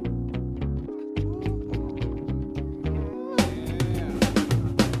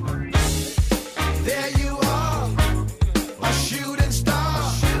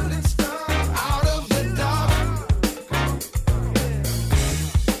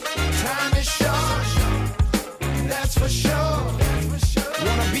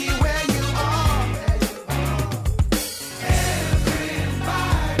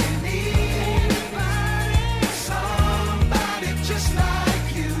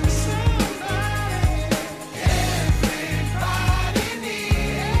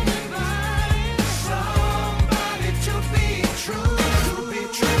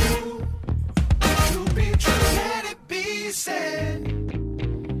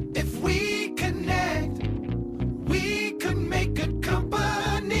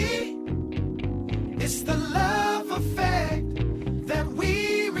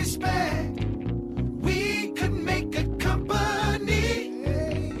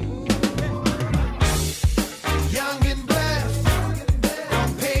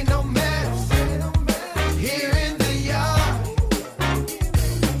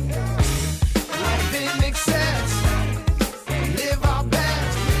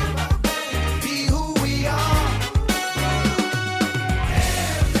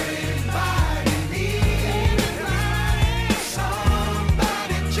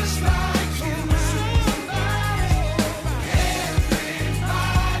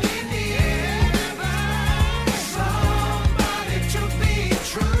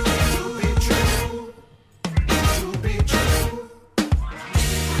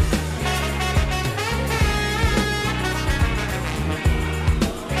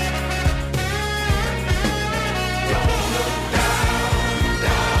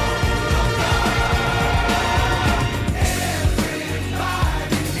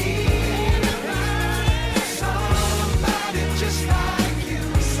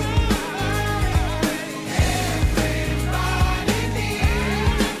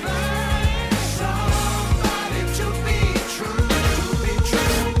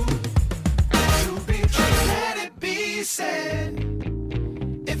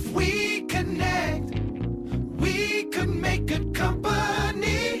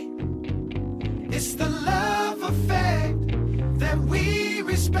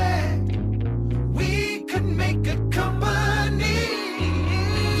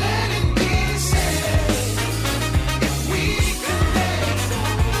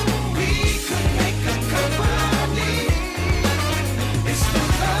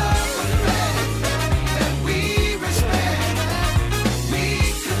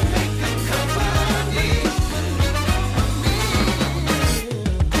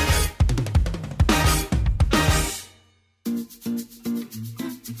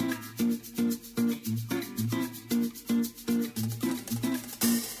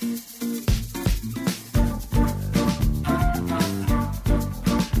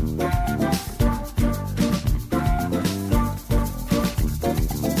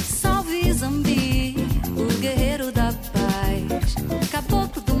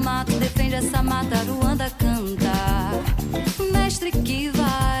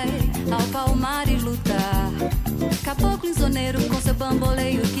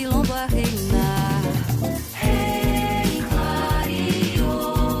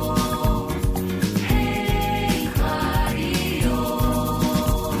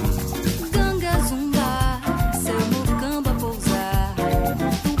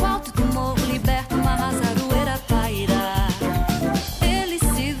 Liberta uma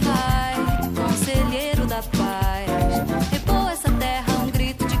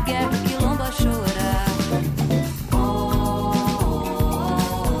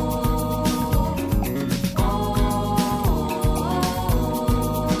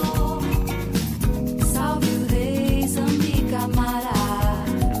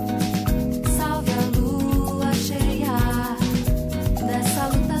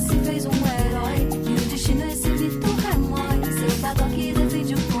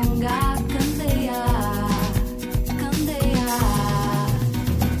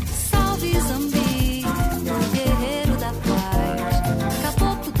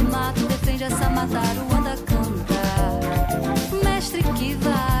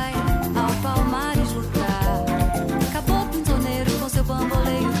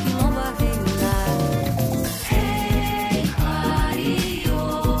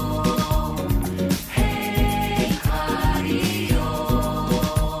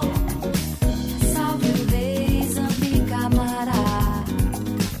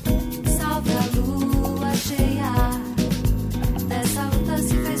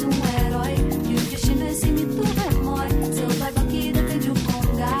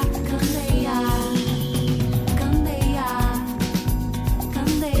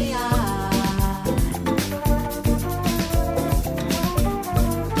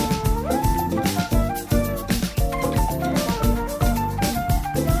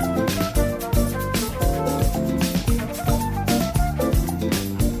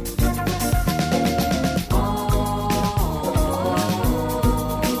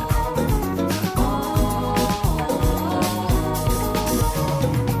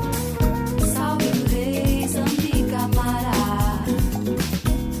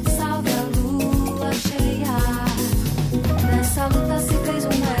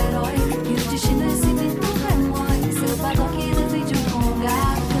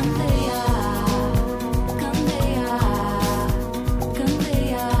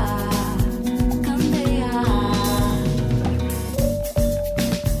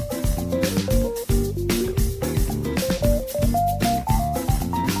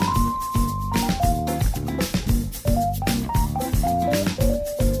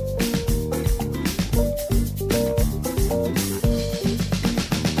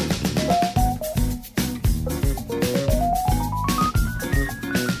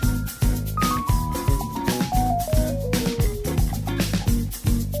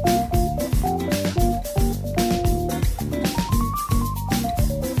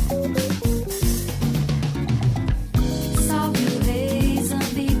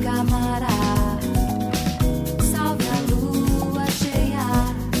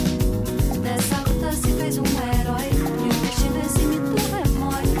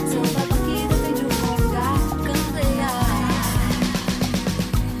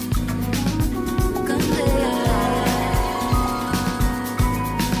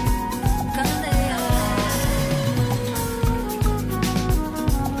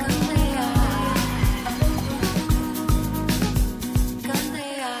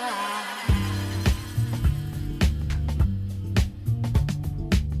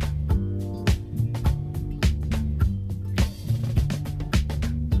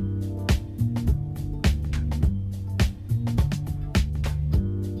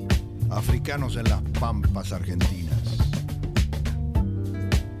Africanos en las pampas argentinas.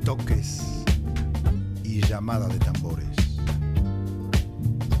 Toques y llamada de tambores.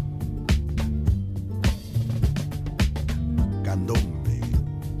 Candombe,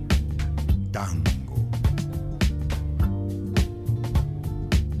 tango.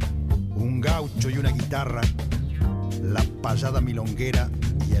 Un gaucho y una guitarra, la payada milonguera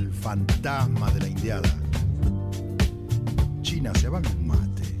y el fantasma de la indiada. China se va a un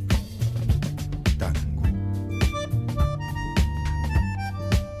mate. Tango.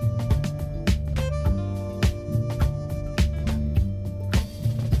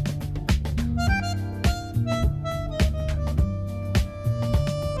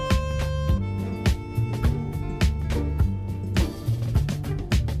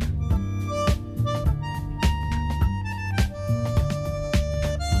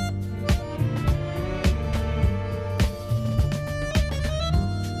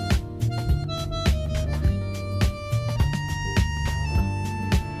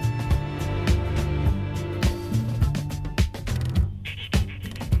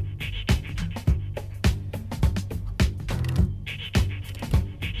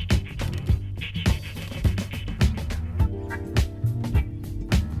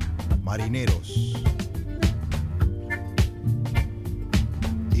 Marineros,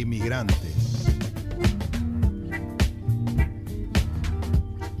 inmigrantes,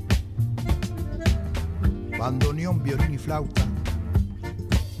 bandoneón, violín y flauta,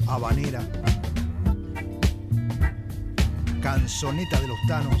 habanera, canzoneta de los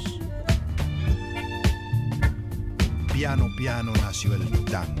tanos, piano, piano nació el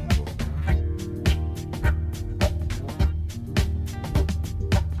tango.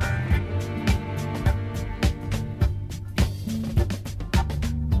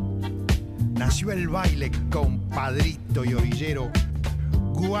 Nació el baile, compadrito y orillero,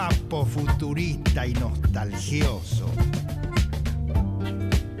 guapo, futurista y nostalgioso.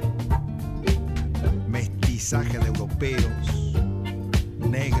 Mestizaje de europeos,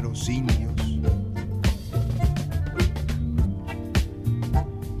 negros, indios.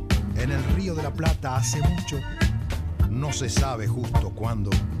 En el Río de la Plata hace mucho, no se sabe justo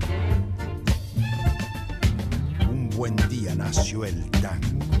cuándo, un buen día nació el tango.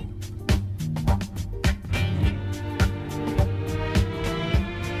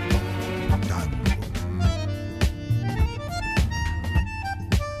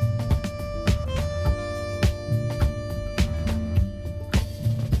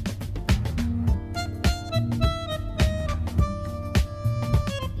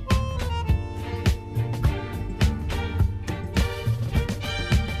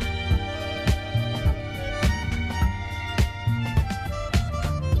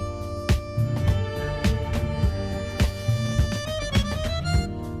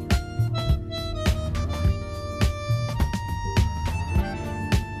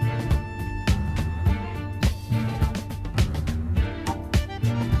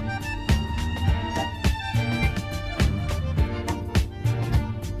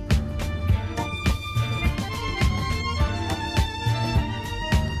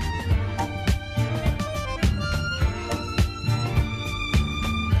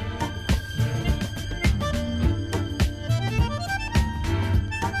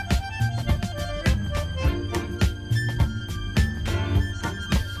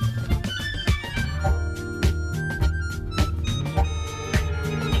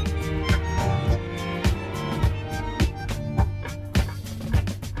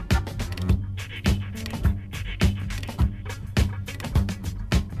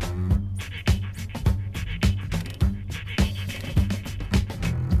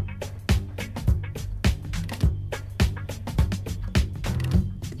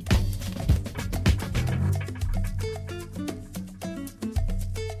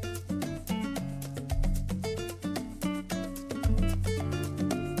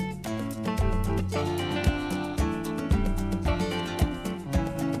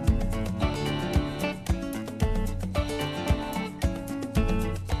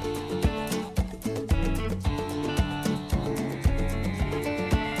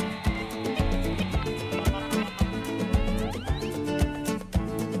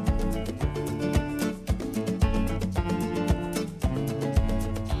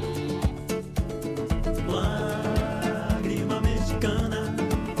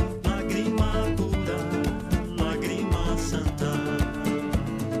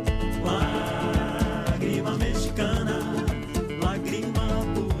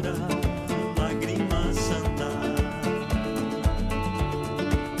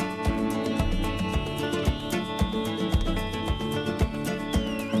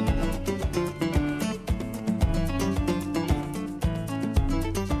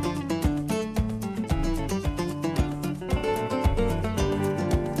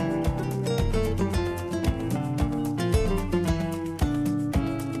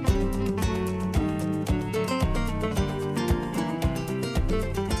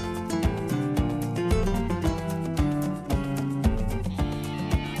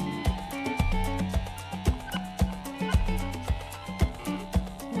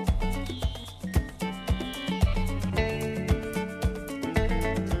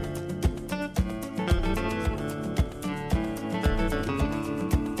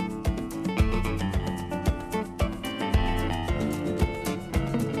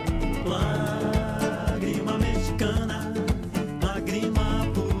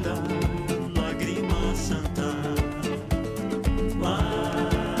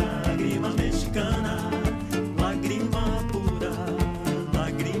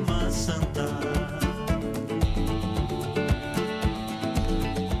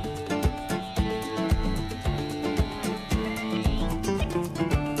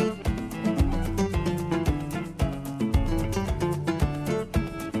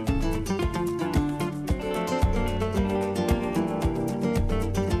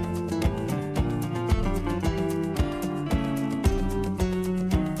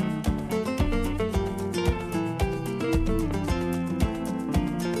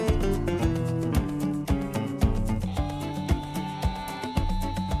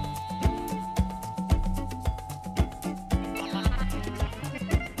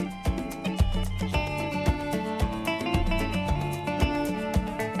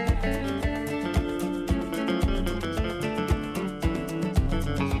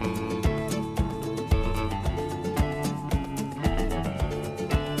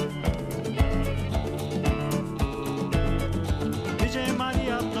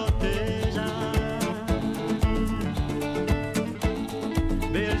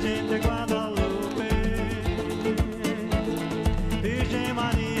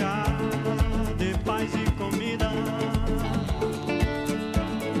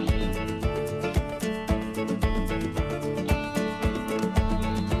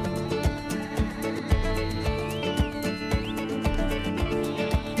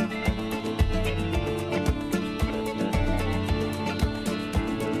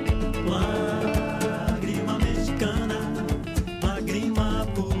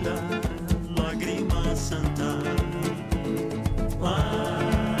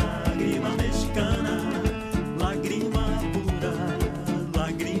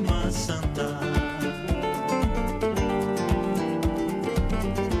 Santa.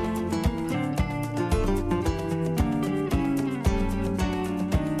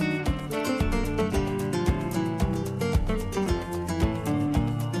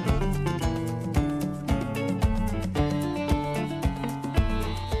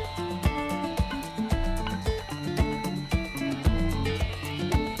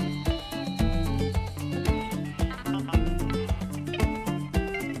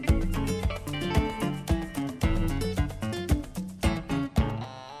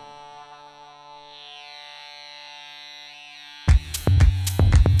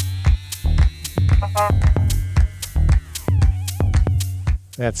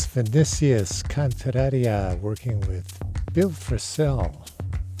 That's Vinicius Canteraria working with Bill Frisell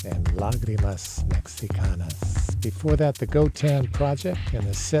and Lágrimas Mexicanas. Before that, the Gotan Project, and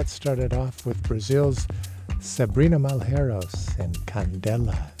the set started off with Brazil's Sabrina Malheiros and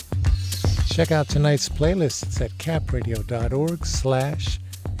Candela. Check out tonight's playlist. It's at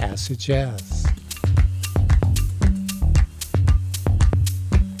capradio.org/acidjazz.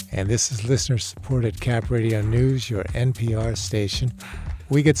 And this is listener-supported Cap Radio News, your NPR station.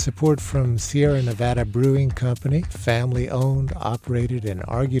 We get support from Sierra Nevada Brewing Company, family-owned, operated, and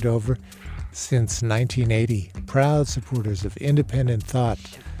argued over since 1980. Proud supporters of independent thought,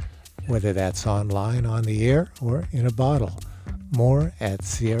 whether that's online, on the air, or in a bottle. More at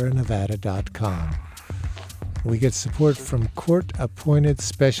sierranevada.com. We get support from court-appointed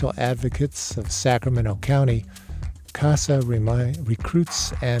special advocates of Sacramento County. CASA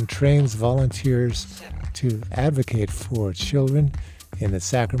recruits and trains volunteers to advocate for children in the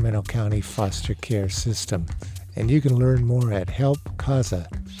Sacramento County foster care system. And you can learn more at helpcasa.org.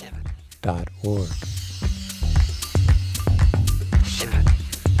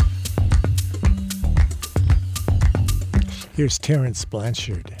 Here's Terrence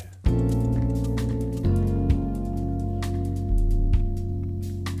Blanchard.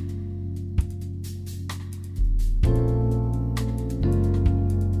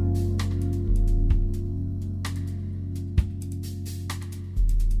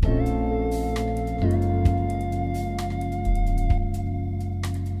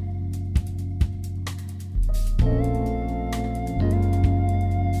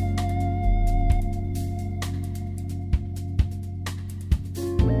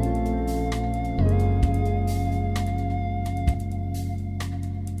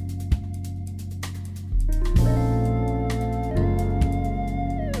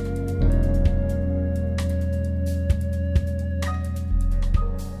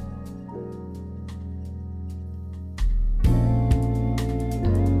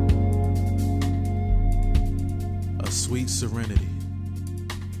 Serenity.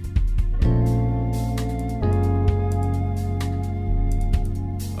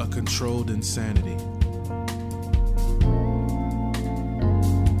 A controlled insanity.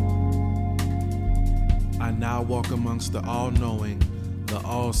 I now walk amongst the all-knowing, the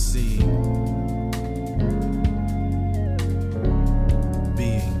all-seeing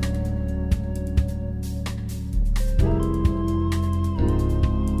being.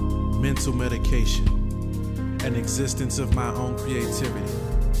 Mental medication. An existence of my own creativity.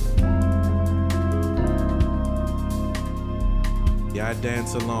 Yeah, I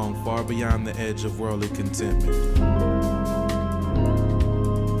dance along far beyond the edge of worldly contentment.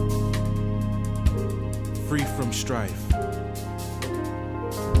 Free from strife.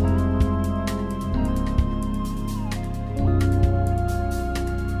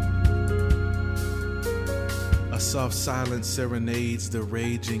 A soft silence serenades the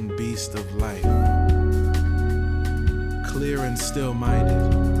raging beast of life. Clear and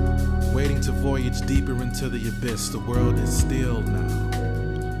still-minded, waiting to voyage deeper into the abyss. The world is still now.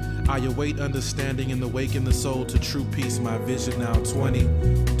 I await understanding and awaken the soul to true peace. My vision now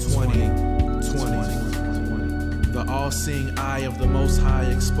 2020. The all-seeing eye of the Most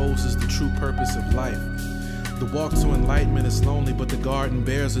High exposes the true purpose of life. The walk to enlightenment is lonely, but the garden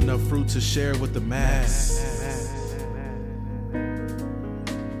bears enough fruit to share with the mass.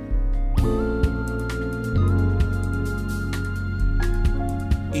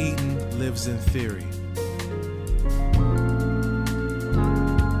 In theory.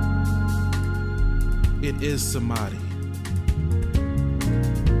 It is samadhi.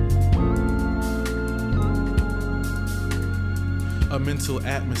 A mental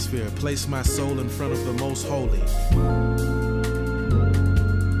atmosphere. Place my soul in front of the most holy.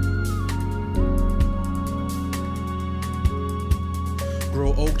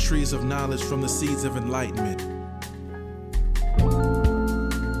 Grow oak trees of knowledge from the seeds of enlightenment.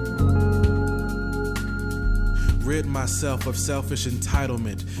 Rid myself of selfish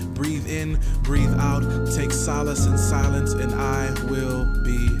entitlement. Breathe in, breathe out, take solace in silence, and I will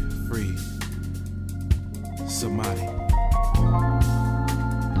be free. Samadhi.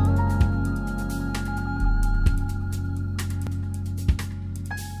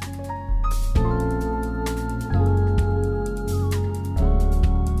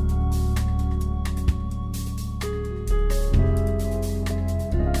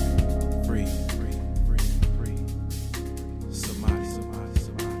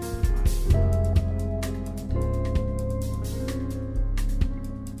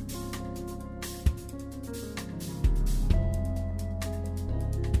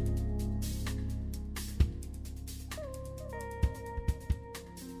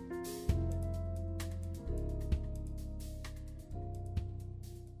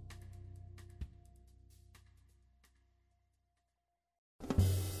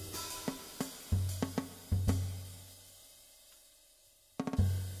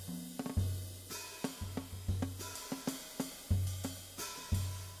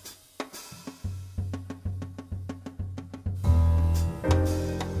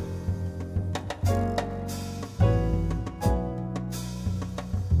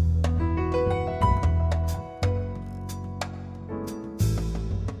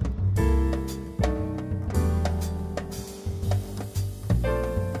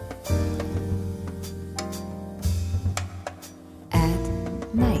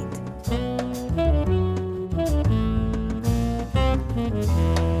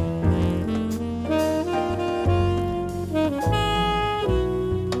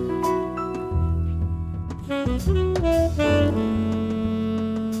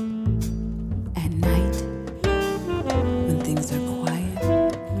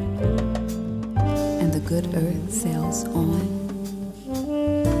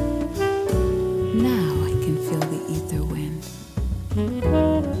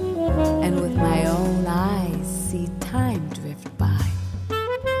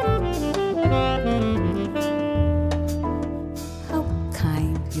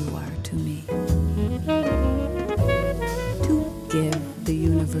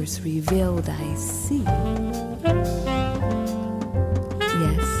 Revealed I see.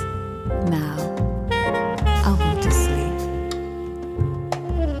 Yes, now I'll go to sleep.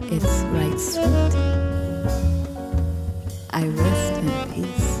 It's right sweet. I rest in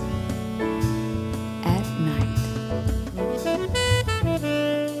peace at night.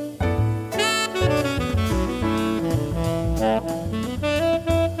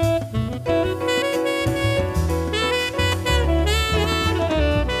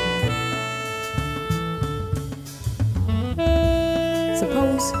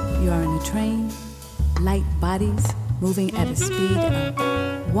 Suppose you are in a train, light bodies moving at a speed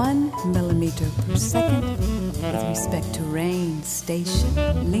of 1 millimeter per second with respect to rain, station,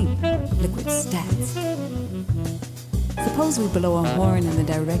 length, liquid stats. Suppose we blow a horn in the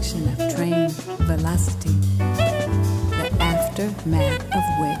direction of train velocity, the aftermath of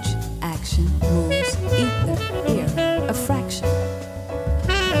which action moves ether, air, a fraction.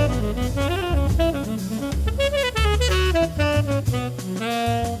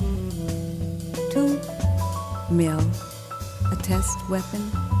 Mill, a test weapon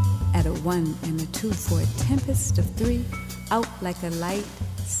at a 1 and a 2 for a tempest of 3, out like a light,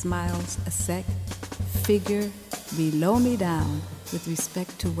 smiles a sec, figure below me down with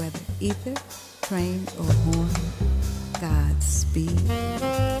respect to whether ether, train, or horn, Godspeed.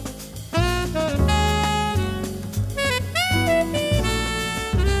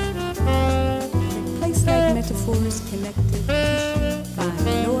 Place like metaphors connected, find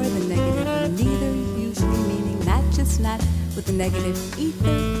nor the negative and neither, usually meaning not just not with the negative ether,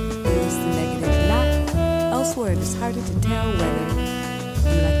 there's the negative not. Elsewhere it is harder to tell whether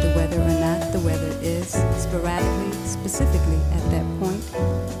you like the weather or not. The weather is sporadically, specifically at that point.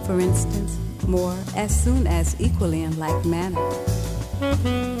 For instance, more as soon as equally in like manner.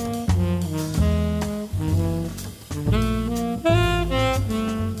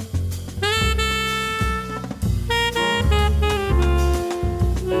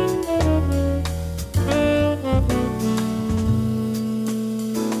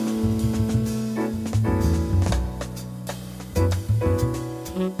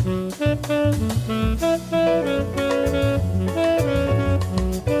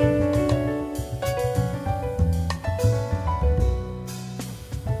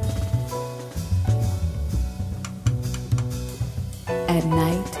 At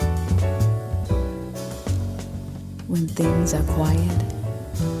night, when things are quiet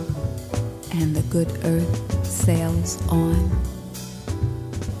and the good earth sails on,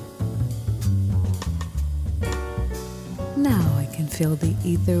 feel the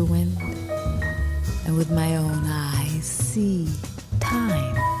ether wind, and with my own eyes see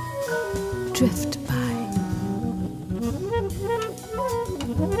time drift by.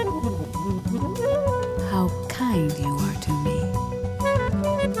 How kind you are to me,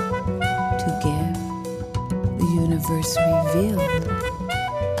 to give the universe revealed,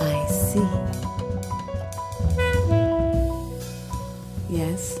 I see.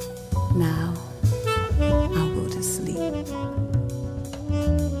 Yes, now I'll go to sleep.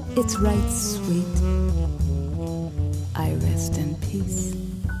 It's right, sweet. I rest in peace.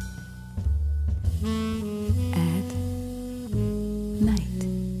 At night.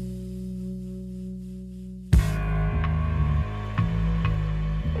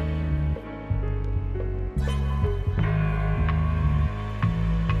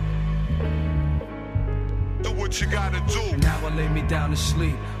 You gotta do. Now I lay me down to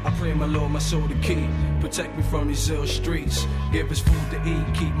sleep. I pray my Lord, my soul to keep. Protect me from these ill streets. Give us food to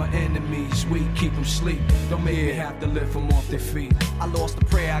eat. Keep my enemies weak. Keep them sleep. Don't make me have to lift them off their feet. I lost the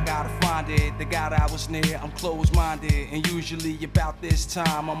prayer, I gotta find it. The God I was near, I'm closed-minded. And usually about this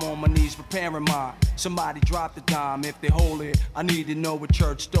time, I'm on my knees preparing mine. Somebody dropped the dime. If they hold it, I need to know what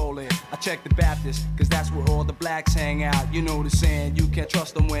church stole it. I check the Baptist, cause that's where all the blacks hang out. You know the saying, you can't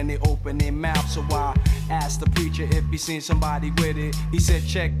trust them when they open their mouth. So I asked the preacher if he seen somebody with it. He said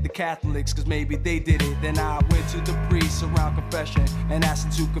check the Catholics, cause maybe they did it. Then I went to the priest around confession and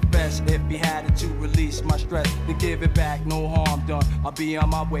asked him to confess if he had it to release my stress. Then give it back, no harm done. I'll be on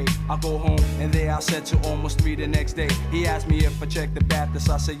my way, I'll go home. And there I said to almost 3 the next day. He asked me if I checked the Baptist.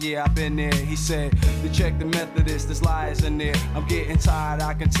 I said yeah, I've been there. He said to check the Methodist, there's liars in there. I'm getting tired,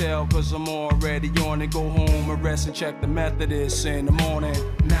 I can tell, cause I'm already on it. Go home and rest and check the Methodist in the morning.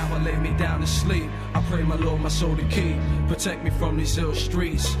 Now I lay me down to sleep. I pray my Lord, my soul to keep. Protect me from these ill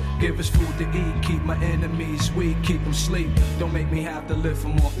streets. Give us food to eat. Keep my enemies weak. Keep them sleep. Don't make me have to lift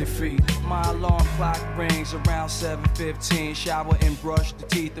them off their feet. My alarm clock rings around 7:15. Shower and brush the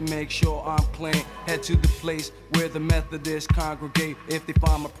teeth to make sure I'm clean. Head to the place where the Methodists congregate. If they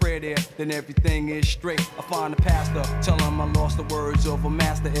find my prayer there, then everything is straight. I find the pastor, tell him I lost the words of a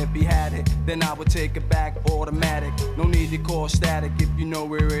master. If he had it, then I would take it back automatic. No need to call static if you know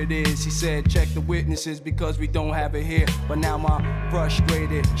where it is. He said check the witnesses because we don't have it here. But now I'm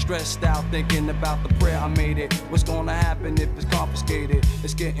frustrated, stressed out, thinking about the prayer I made it. What's gonna happen if it's confiscated?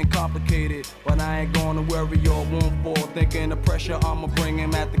 It's getting complicated, but I ain't gonna worry or won't fall. Thinking the pressure I'ma bring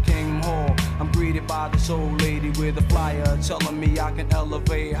him at the Kingdom Hall. I'm greeted by this old lady with a flyer, telling me I can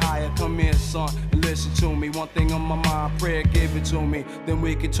elevate higher. Come here, son, and listen to me. One thing on my mind, prayer, give it to me. Then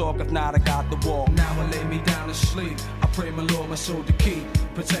we can talk, if not, I got the walk. Now I lay me down to sleep. I pray my Lord, my soul to keep.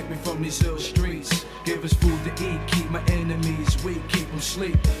 Protect me from these ill streets. Give us food to eat. Keep my enemies weak. Keep them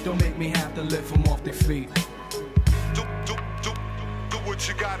sleep. Don't make me have to lift them off their feet. Do what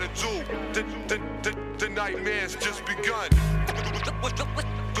you gotta do. The nightmare's just begun.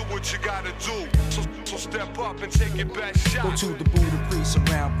 Do what you gotta do. So step up and take your best shot. Go to the Buddha priest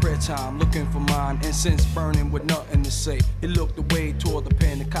around prayer time, looking for mine. Incense burning with nothing to say. He looked away toward the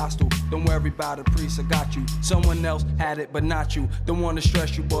Pentecostal. Don't worry about it, priest, I got you. Someone else had it, but not you. Don't wanna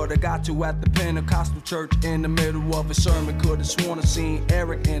stress you, but I got to. At the Pentecostal church, in the middle of a sermon, could've sworn I seen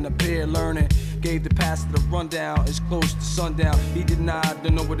Eric in a pair learning. Gave the pastor the rundown. It's close to sundown. He denied,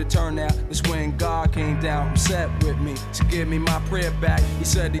 don't know where to turn out. That's when God came down, upset with me to give me my prayer back. He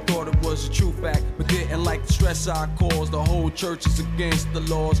said he thought it was a true fact, but didn't like the stress I caused. The whole church is against the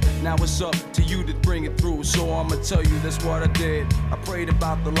laws. Now it's up to you to bring it through. So I'ma tell you that's what I did. I prayed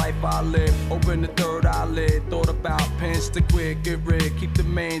about the life I lived. Open the third eyelid. Thought about pens to quit, get rid, keep the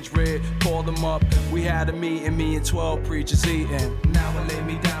mange red. Called them up. We had a meeting, me and 12 preachers eating. Now I lay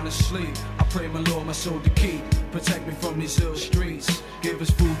me down to sleep. I pray my Lord, my soul to keep. Protect me from these ill streets. Give us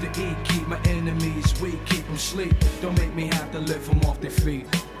food to eat. Keep my enemies weak. Keep them sleep. Don't make me have to lift them off their feet.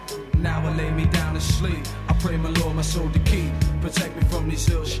 Now I lay me down to sleep. I pray my Lord, my soul to keep. Protect me from these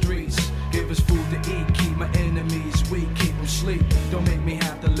ill streets. Give us food to eat. Keep my enemies weak. Keep them sleep. Don't make me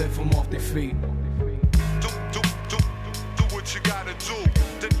have to lift them off their feet. Do what you gotta do.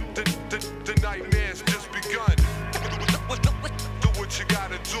 The nightmare's just begun. Do what you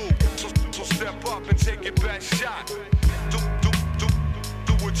gotta do. So step up and take your best shot.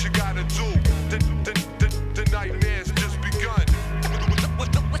 Do what you gotta do. The nightmare's just begun.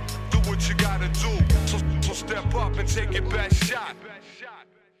 Do what you gotta do. So step up and take your best shot.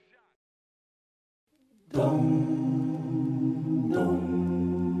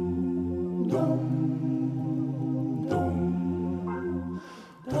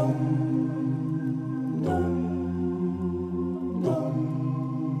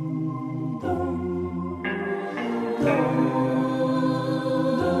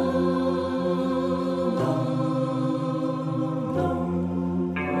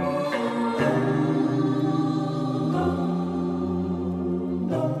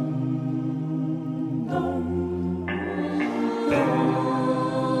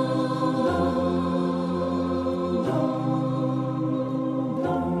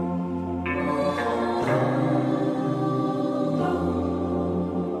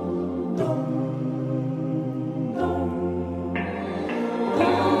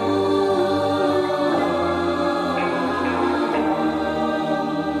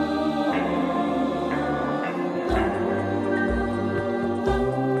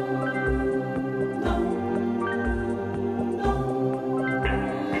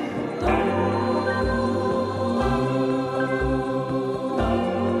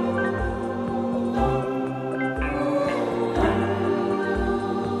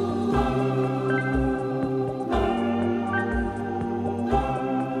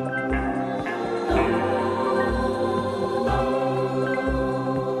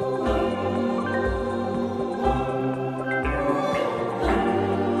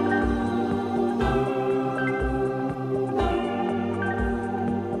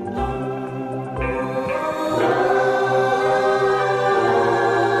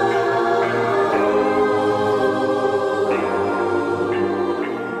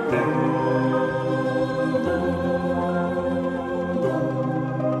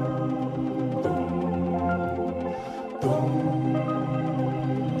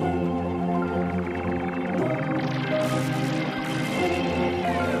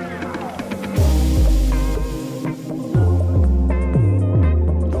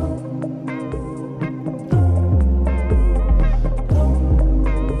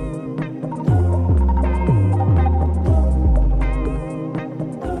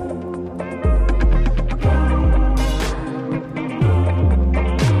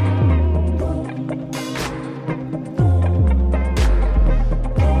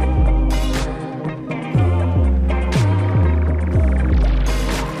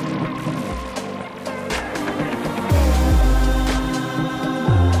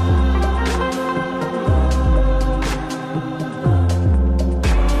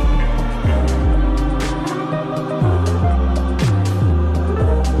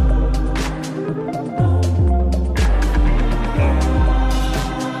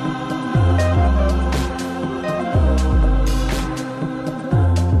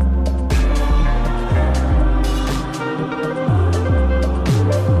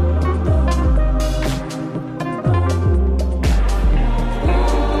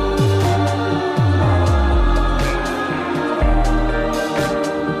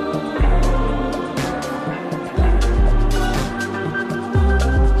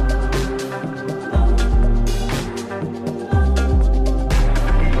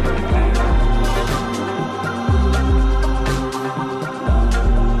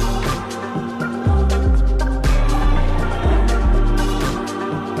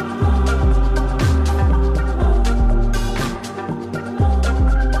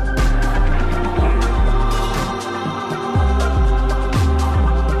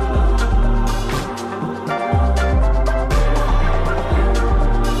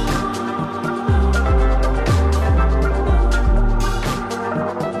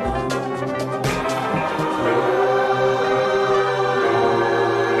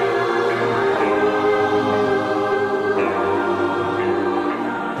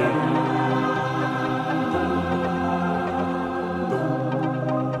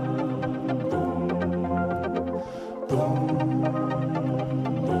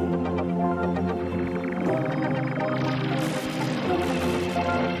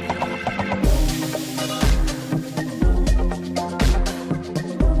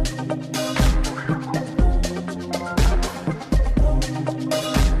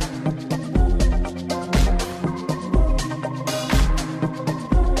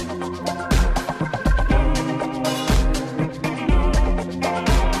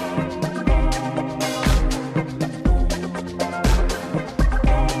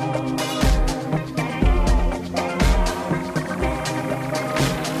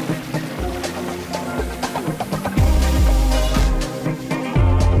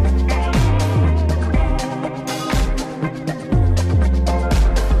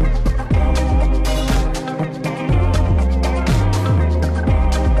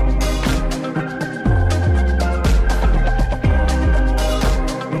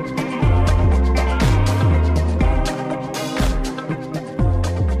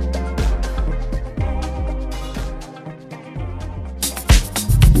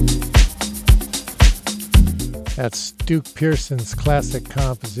 That's Duke Pearson's classic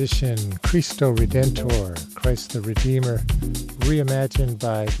composition, Cristo Redentor, Christ the Redeemer, reimagined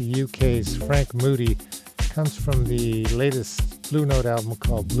by the UK's Frank Moody. Comes from the latest Blue Note album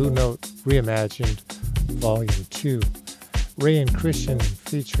called Blue Note Reimagined, Volume 2. Ray and Christian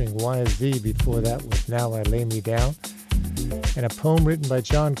featuring YZ before that with Now I Lay Me Down. And a poem written by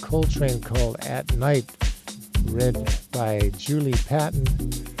John Coltrane called At Night, read by Julie Patton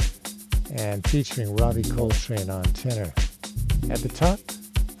and featuring Robbie Coltrane on tenor. At the top,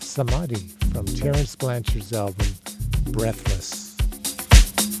 Samadhi from Terence Blanchard's album, Breathless.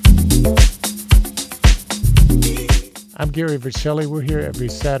 I'm Gary Vercelli. We're here every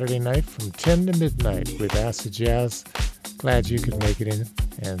Saturday night from 10 to midnight with Acid Jazz. Glad you could make it in.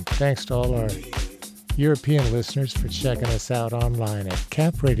 And thanks to all our European listeners for checking us out online at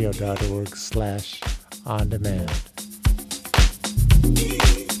capradio.org/on-demand.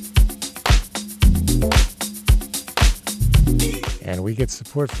 And we get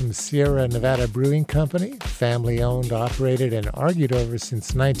support from the Sierra Nevada Brewing Company, family-owned, operated, and argued over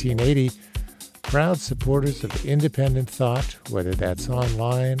since 1980. Proud supporters of independent thought, whether that's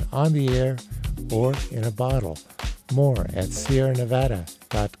online, on the air, or in a bottle. More at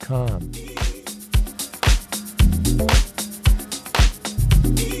sierranevada.com.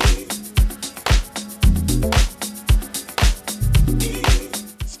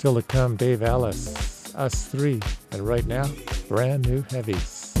 Still to come, Dave Ellis, Us Three, and right now, brand new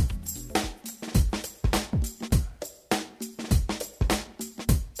heavies.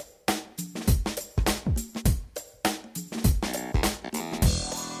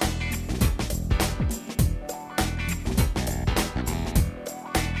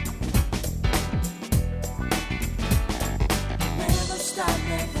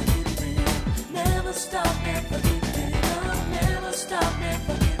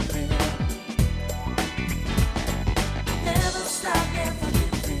 Never stop, never give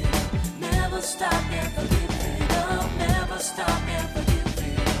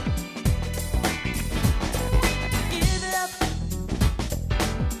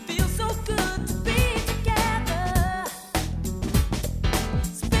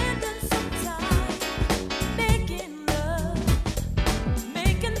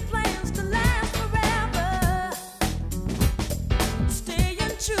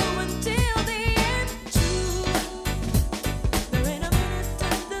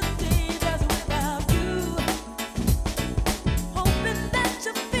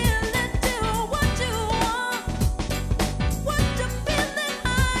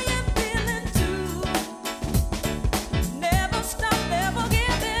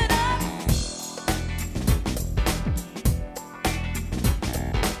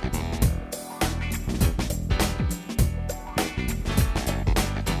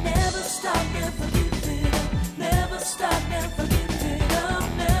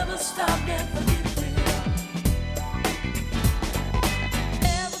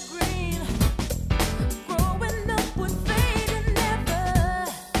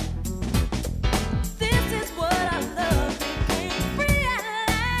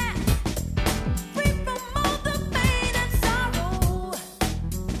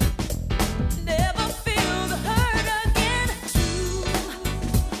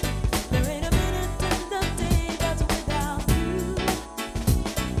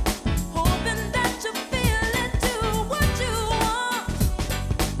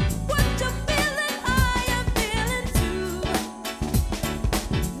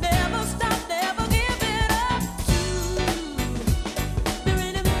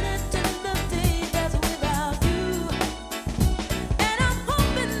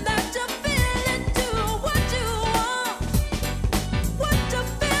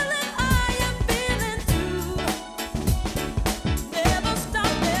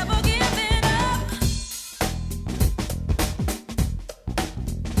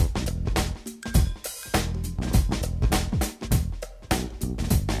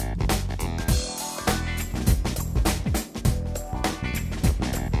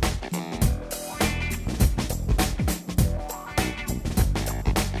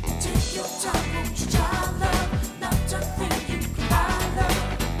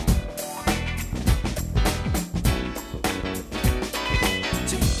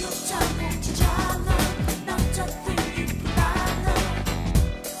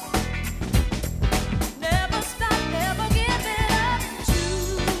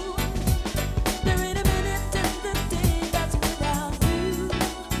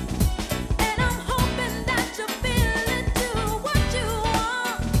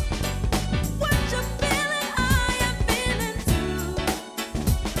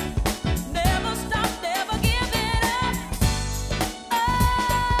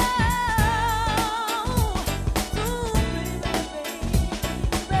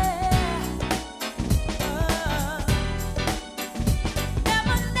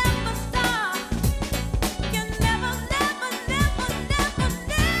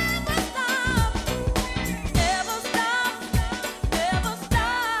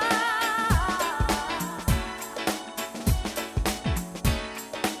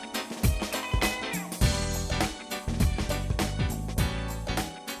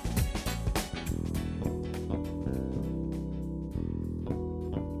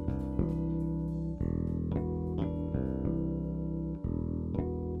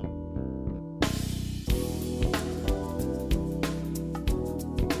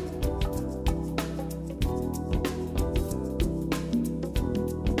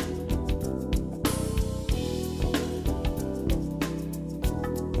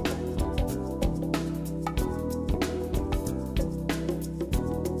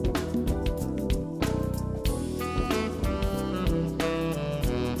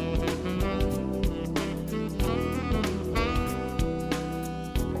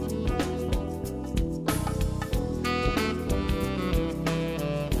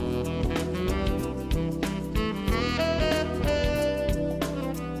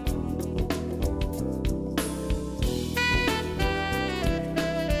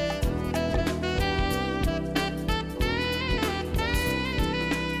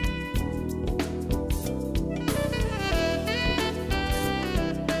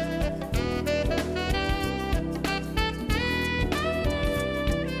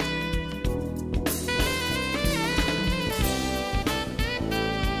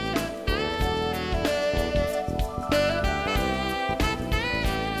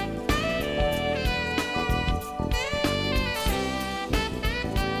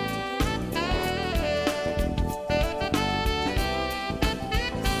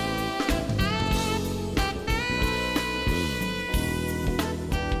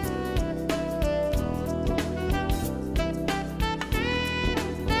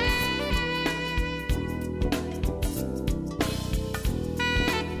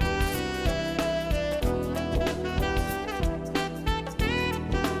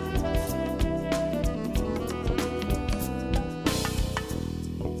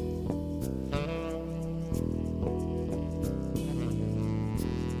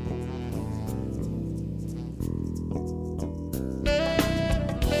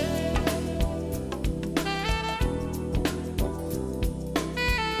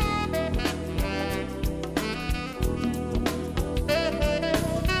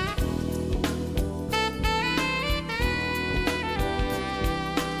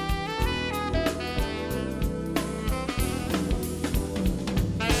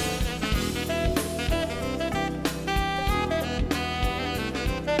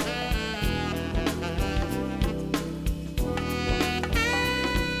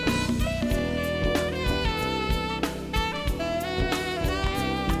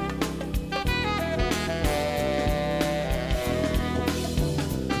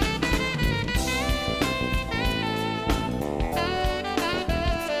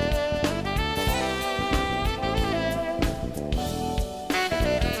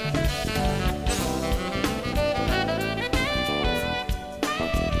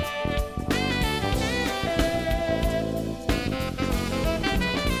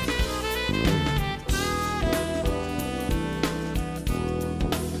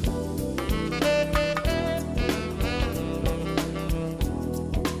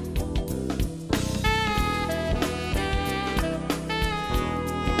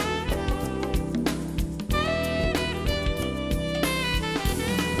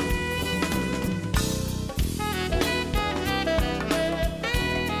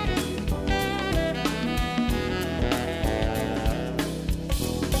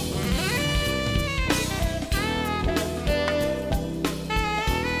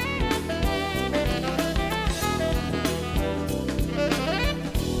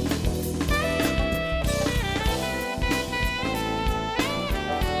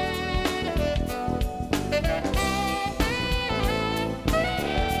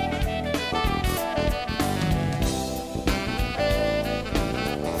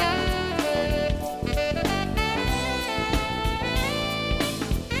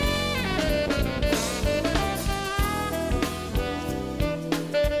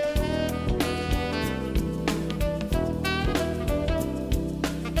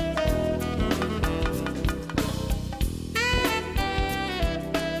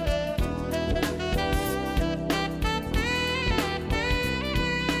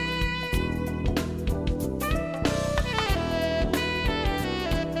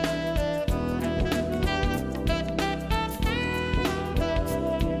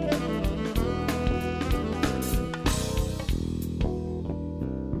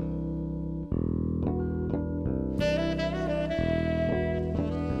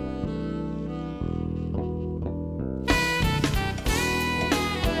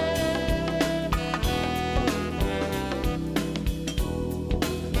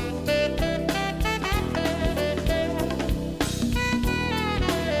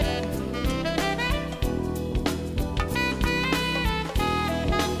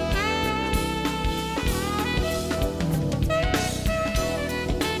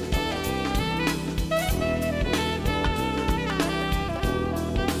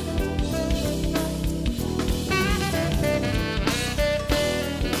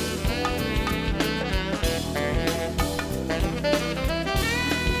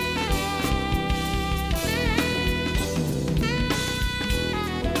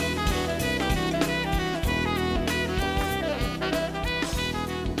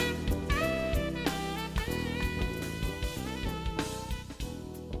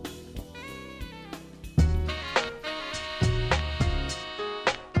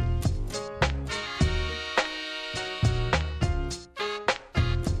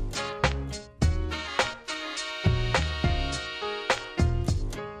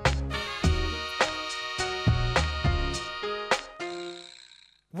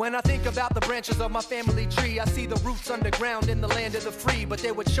When I think about the branches of my family tree, I see the roots underground in the land of the free. But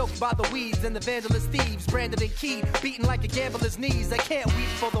they were choked by the weeds and the vandalous thieves, branded and keyed, beaten like a gambler's knees. They can't weep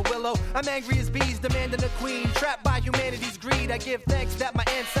for the willow. I'm angry as bees, demanding a queen, trapped by humanity's greed. I give thanks that my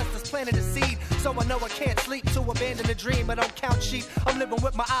ancestors planted a seed, so I know I can't sleep to abandon a dream. I don't count sheep, I'm living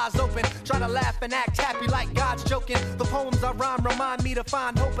with my eyes open, try to laugh and act happy like God's joking. The poems I rhyme remind me to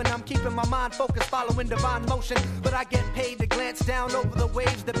find hope, and I'm keeping my mind focused, following divine motion. But I get paid to glance down over the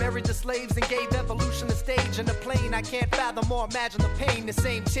waves that buried the slaves and gave evolution a stage and a plane. I can't fathom or imagine the pain. The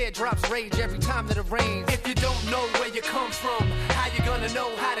same teardrops rage every time that it rains. If you don't know where you come from, how you gonna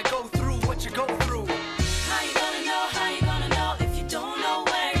know how to go through what you go through? How you gonna know, how you gonna know if you don't know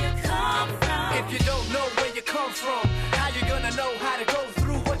where you come from? If you don't know where you come from, how you gonna know how to go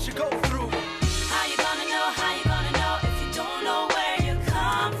through what you go through? How you gonna know, how you gonna know if you don't know where you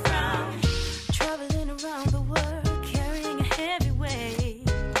come from? Traveling around the world, carrying a heavy weight.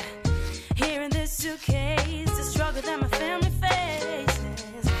 Here in this suitcase, the struggle that my family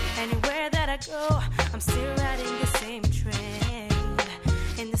faces. Anywhere that I go, I'm still riding the same train,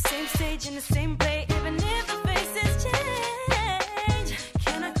 in the same stage, in the same play, even if the faces change.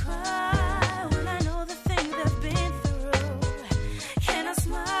 Can I cry when I know the thing they've been through? Can I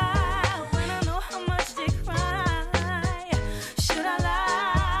smile when I know how much they cry? Should I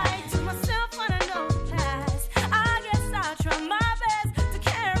lie to myself when I know the past? I guess I'll try my best to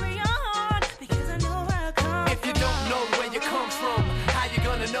carry on, because I know where I come from. If you don't know where you come from, how you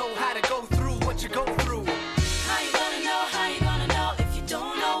gonna know how to go through what you go through? How you gonna know, how you gonna know if you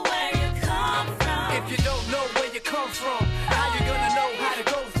don't know where you come from? If you don't know where you come from, how you gonna know how to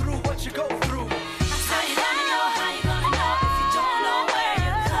go through what you go through? How you gonna know, how you gonna know if you don't know where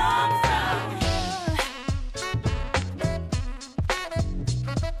you come from?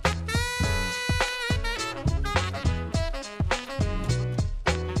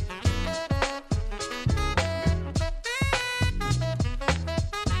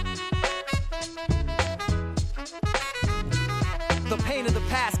 The pain of the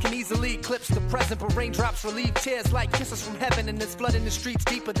past can easily eclipse the present, but raindrops relieve tears like kisses from heaven. And there's flood in the streets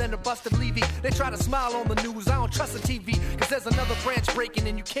deeper than a busted levee. They try to smile on the news, I don't trust the TV, cause there's another branch breaking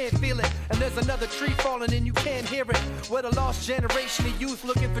and you can't feel it, and there's another tree falling and you can't hear it. We're the lost generation of youth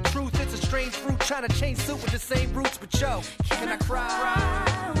looking for truth. It's a strange fruit trying to change suit with the same roots. But yo, can I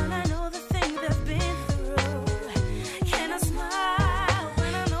cry when I know the thing they've been through? Can I smile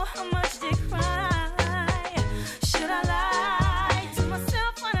when I know how much they cry? Should I lie to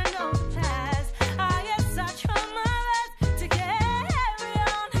myself when I know the past? I guess I try my best to carry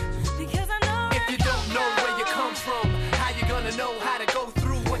on, because I know if you don't know where you come from, how you gonna know how to go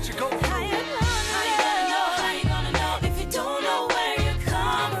through what you go through? How you gonna know, how you gonna know if you don't know where you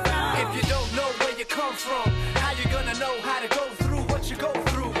come from? If you don't know where you come from, how you gonna know how to go through what you go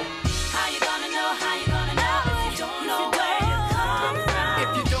through? How you gonna know, how you gonna know if you don't know where you come from? If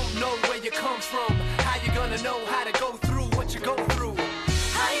you don't know where you come from, how you gonna know how to go through what you go through?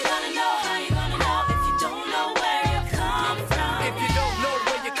 How you gonna know, how you gonna know if you don't know where you come from? If you don't know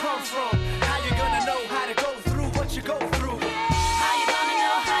where you come from, how you gonna know how to go through what you go through? How you gonna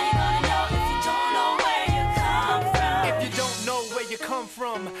know, how you gonna know if you don't know where you come from? If you don't know where you come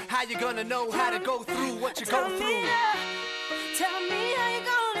from, how you gonna know how to go through what you go through? Tell me how you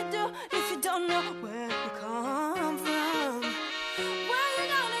gonna do if you don't know where you come from. Where you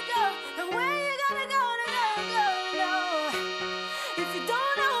gonna go and where you gonna go. If you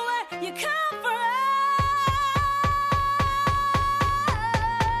don't know where you come from.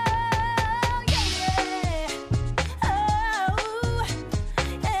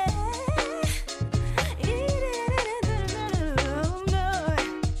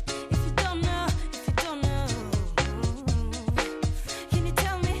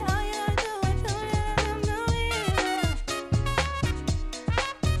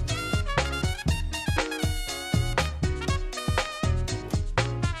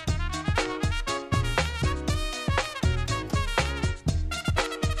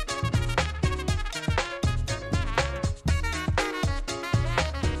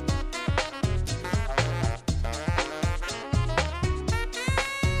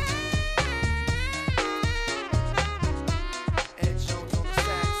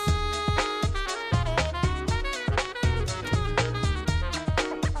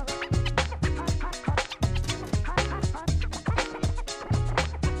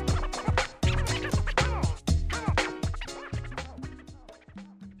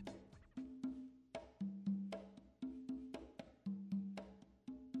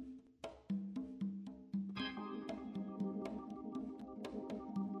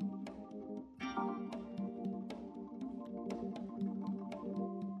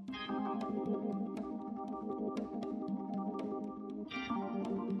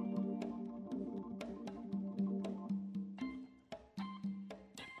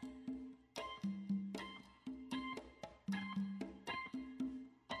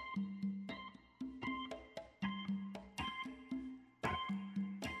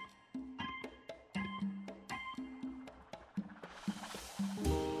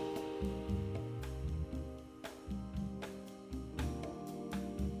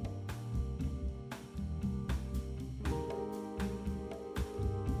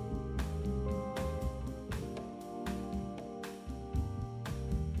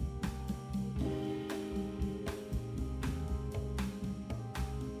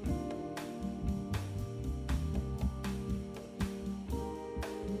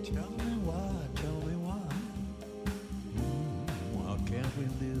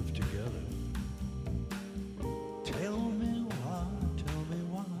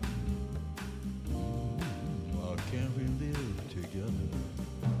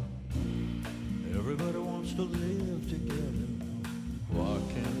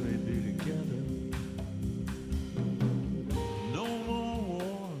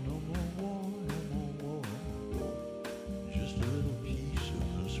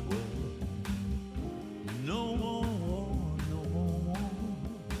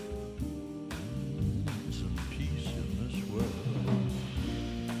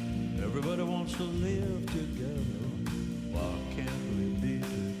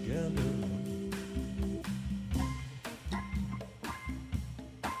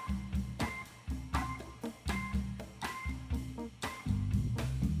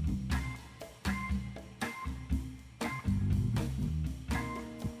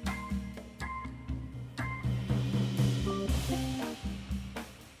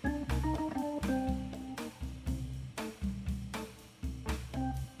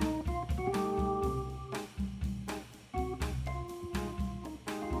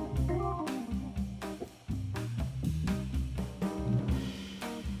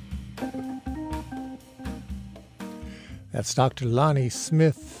 That's Dr. Lonnie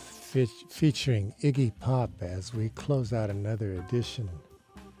Smith featuring Iggy Pop as we close out another edition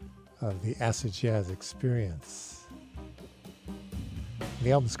of the Acid Jazz Experience.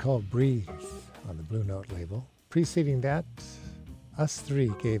 The album's called Breathe on the Blue Note label. Preceding that, Us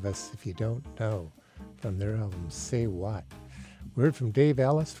Three gave us If You Don't Know from their album Say What. We heard from Dave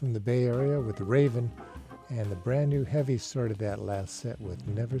Ellis from the Bay Area with The Raven, and the brand new heavy started that last set with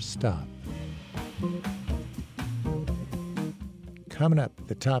Never Stop. Coming up at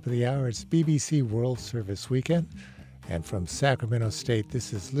the top of the hour, it's BBC World Service Weekend. And from Sacramento State,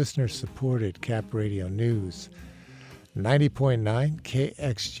 this is listener-supported Cap Radio News. 90.9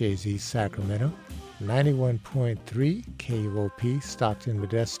 KXJZ Sacramento, 91.3 KUOP Stockton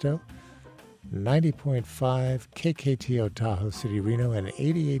Modesto, 90.5 KKTO Tahoe City Reno, and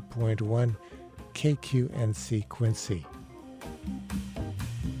 88.1 KQNC Quincy.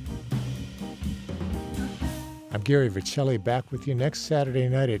 I'm Gary Vercelli, back with you next Saturday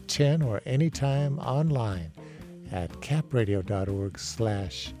night at 10 or anytime online at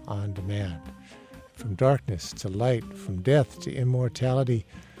capradio.org/on-demand. From darkness to light, from death to immortality,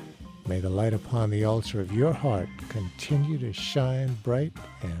 may the light upon the altar of your heart continue to shine bright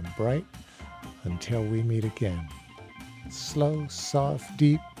and bright until we meet again. Slow, soft,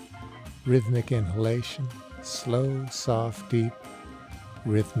 deep, rhythmic inhalation. Slow, soft, deep,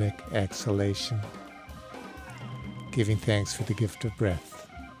 rhythmic exhalation. Giving thanks for the gift of breath.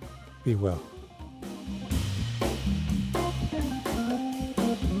 Be well.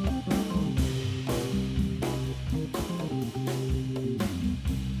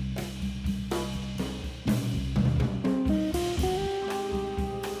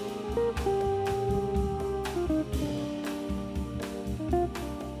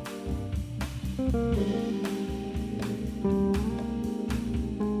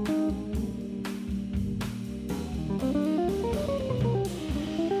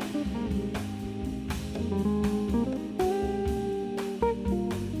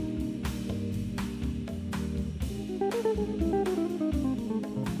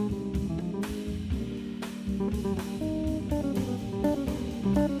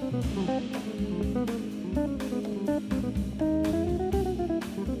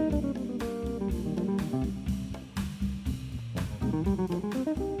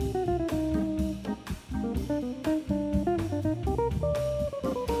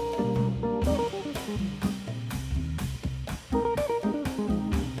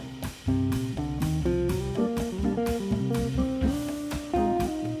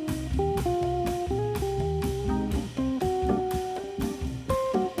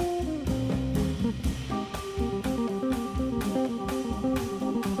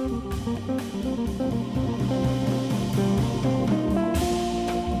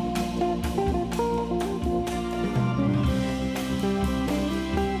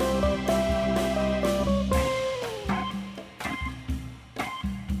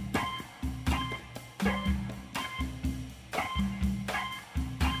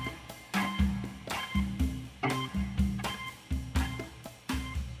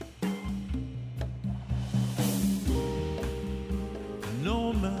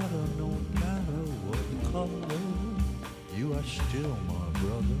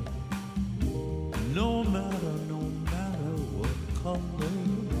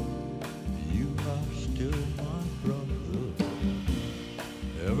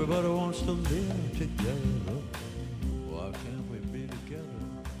 Everybody wants to live together.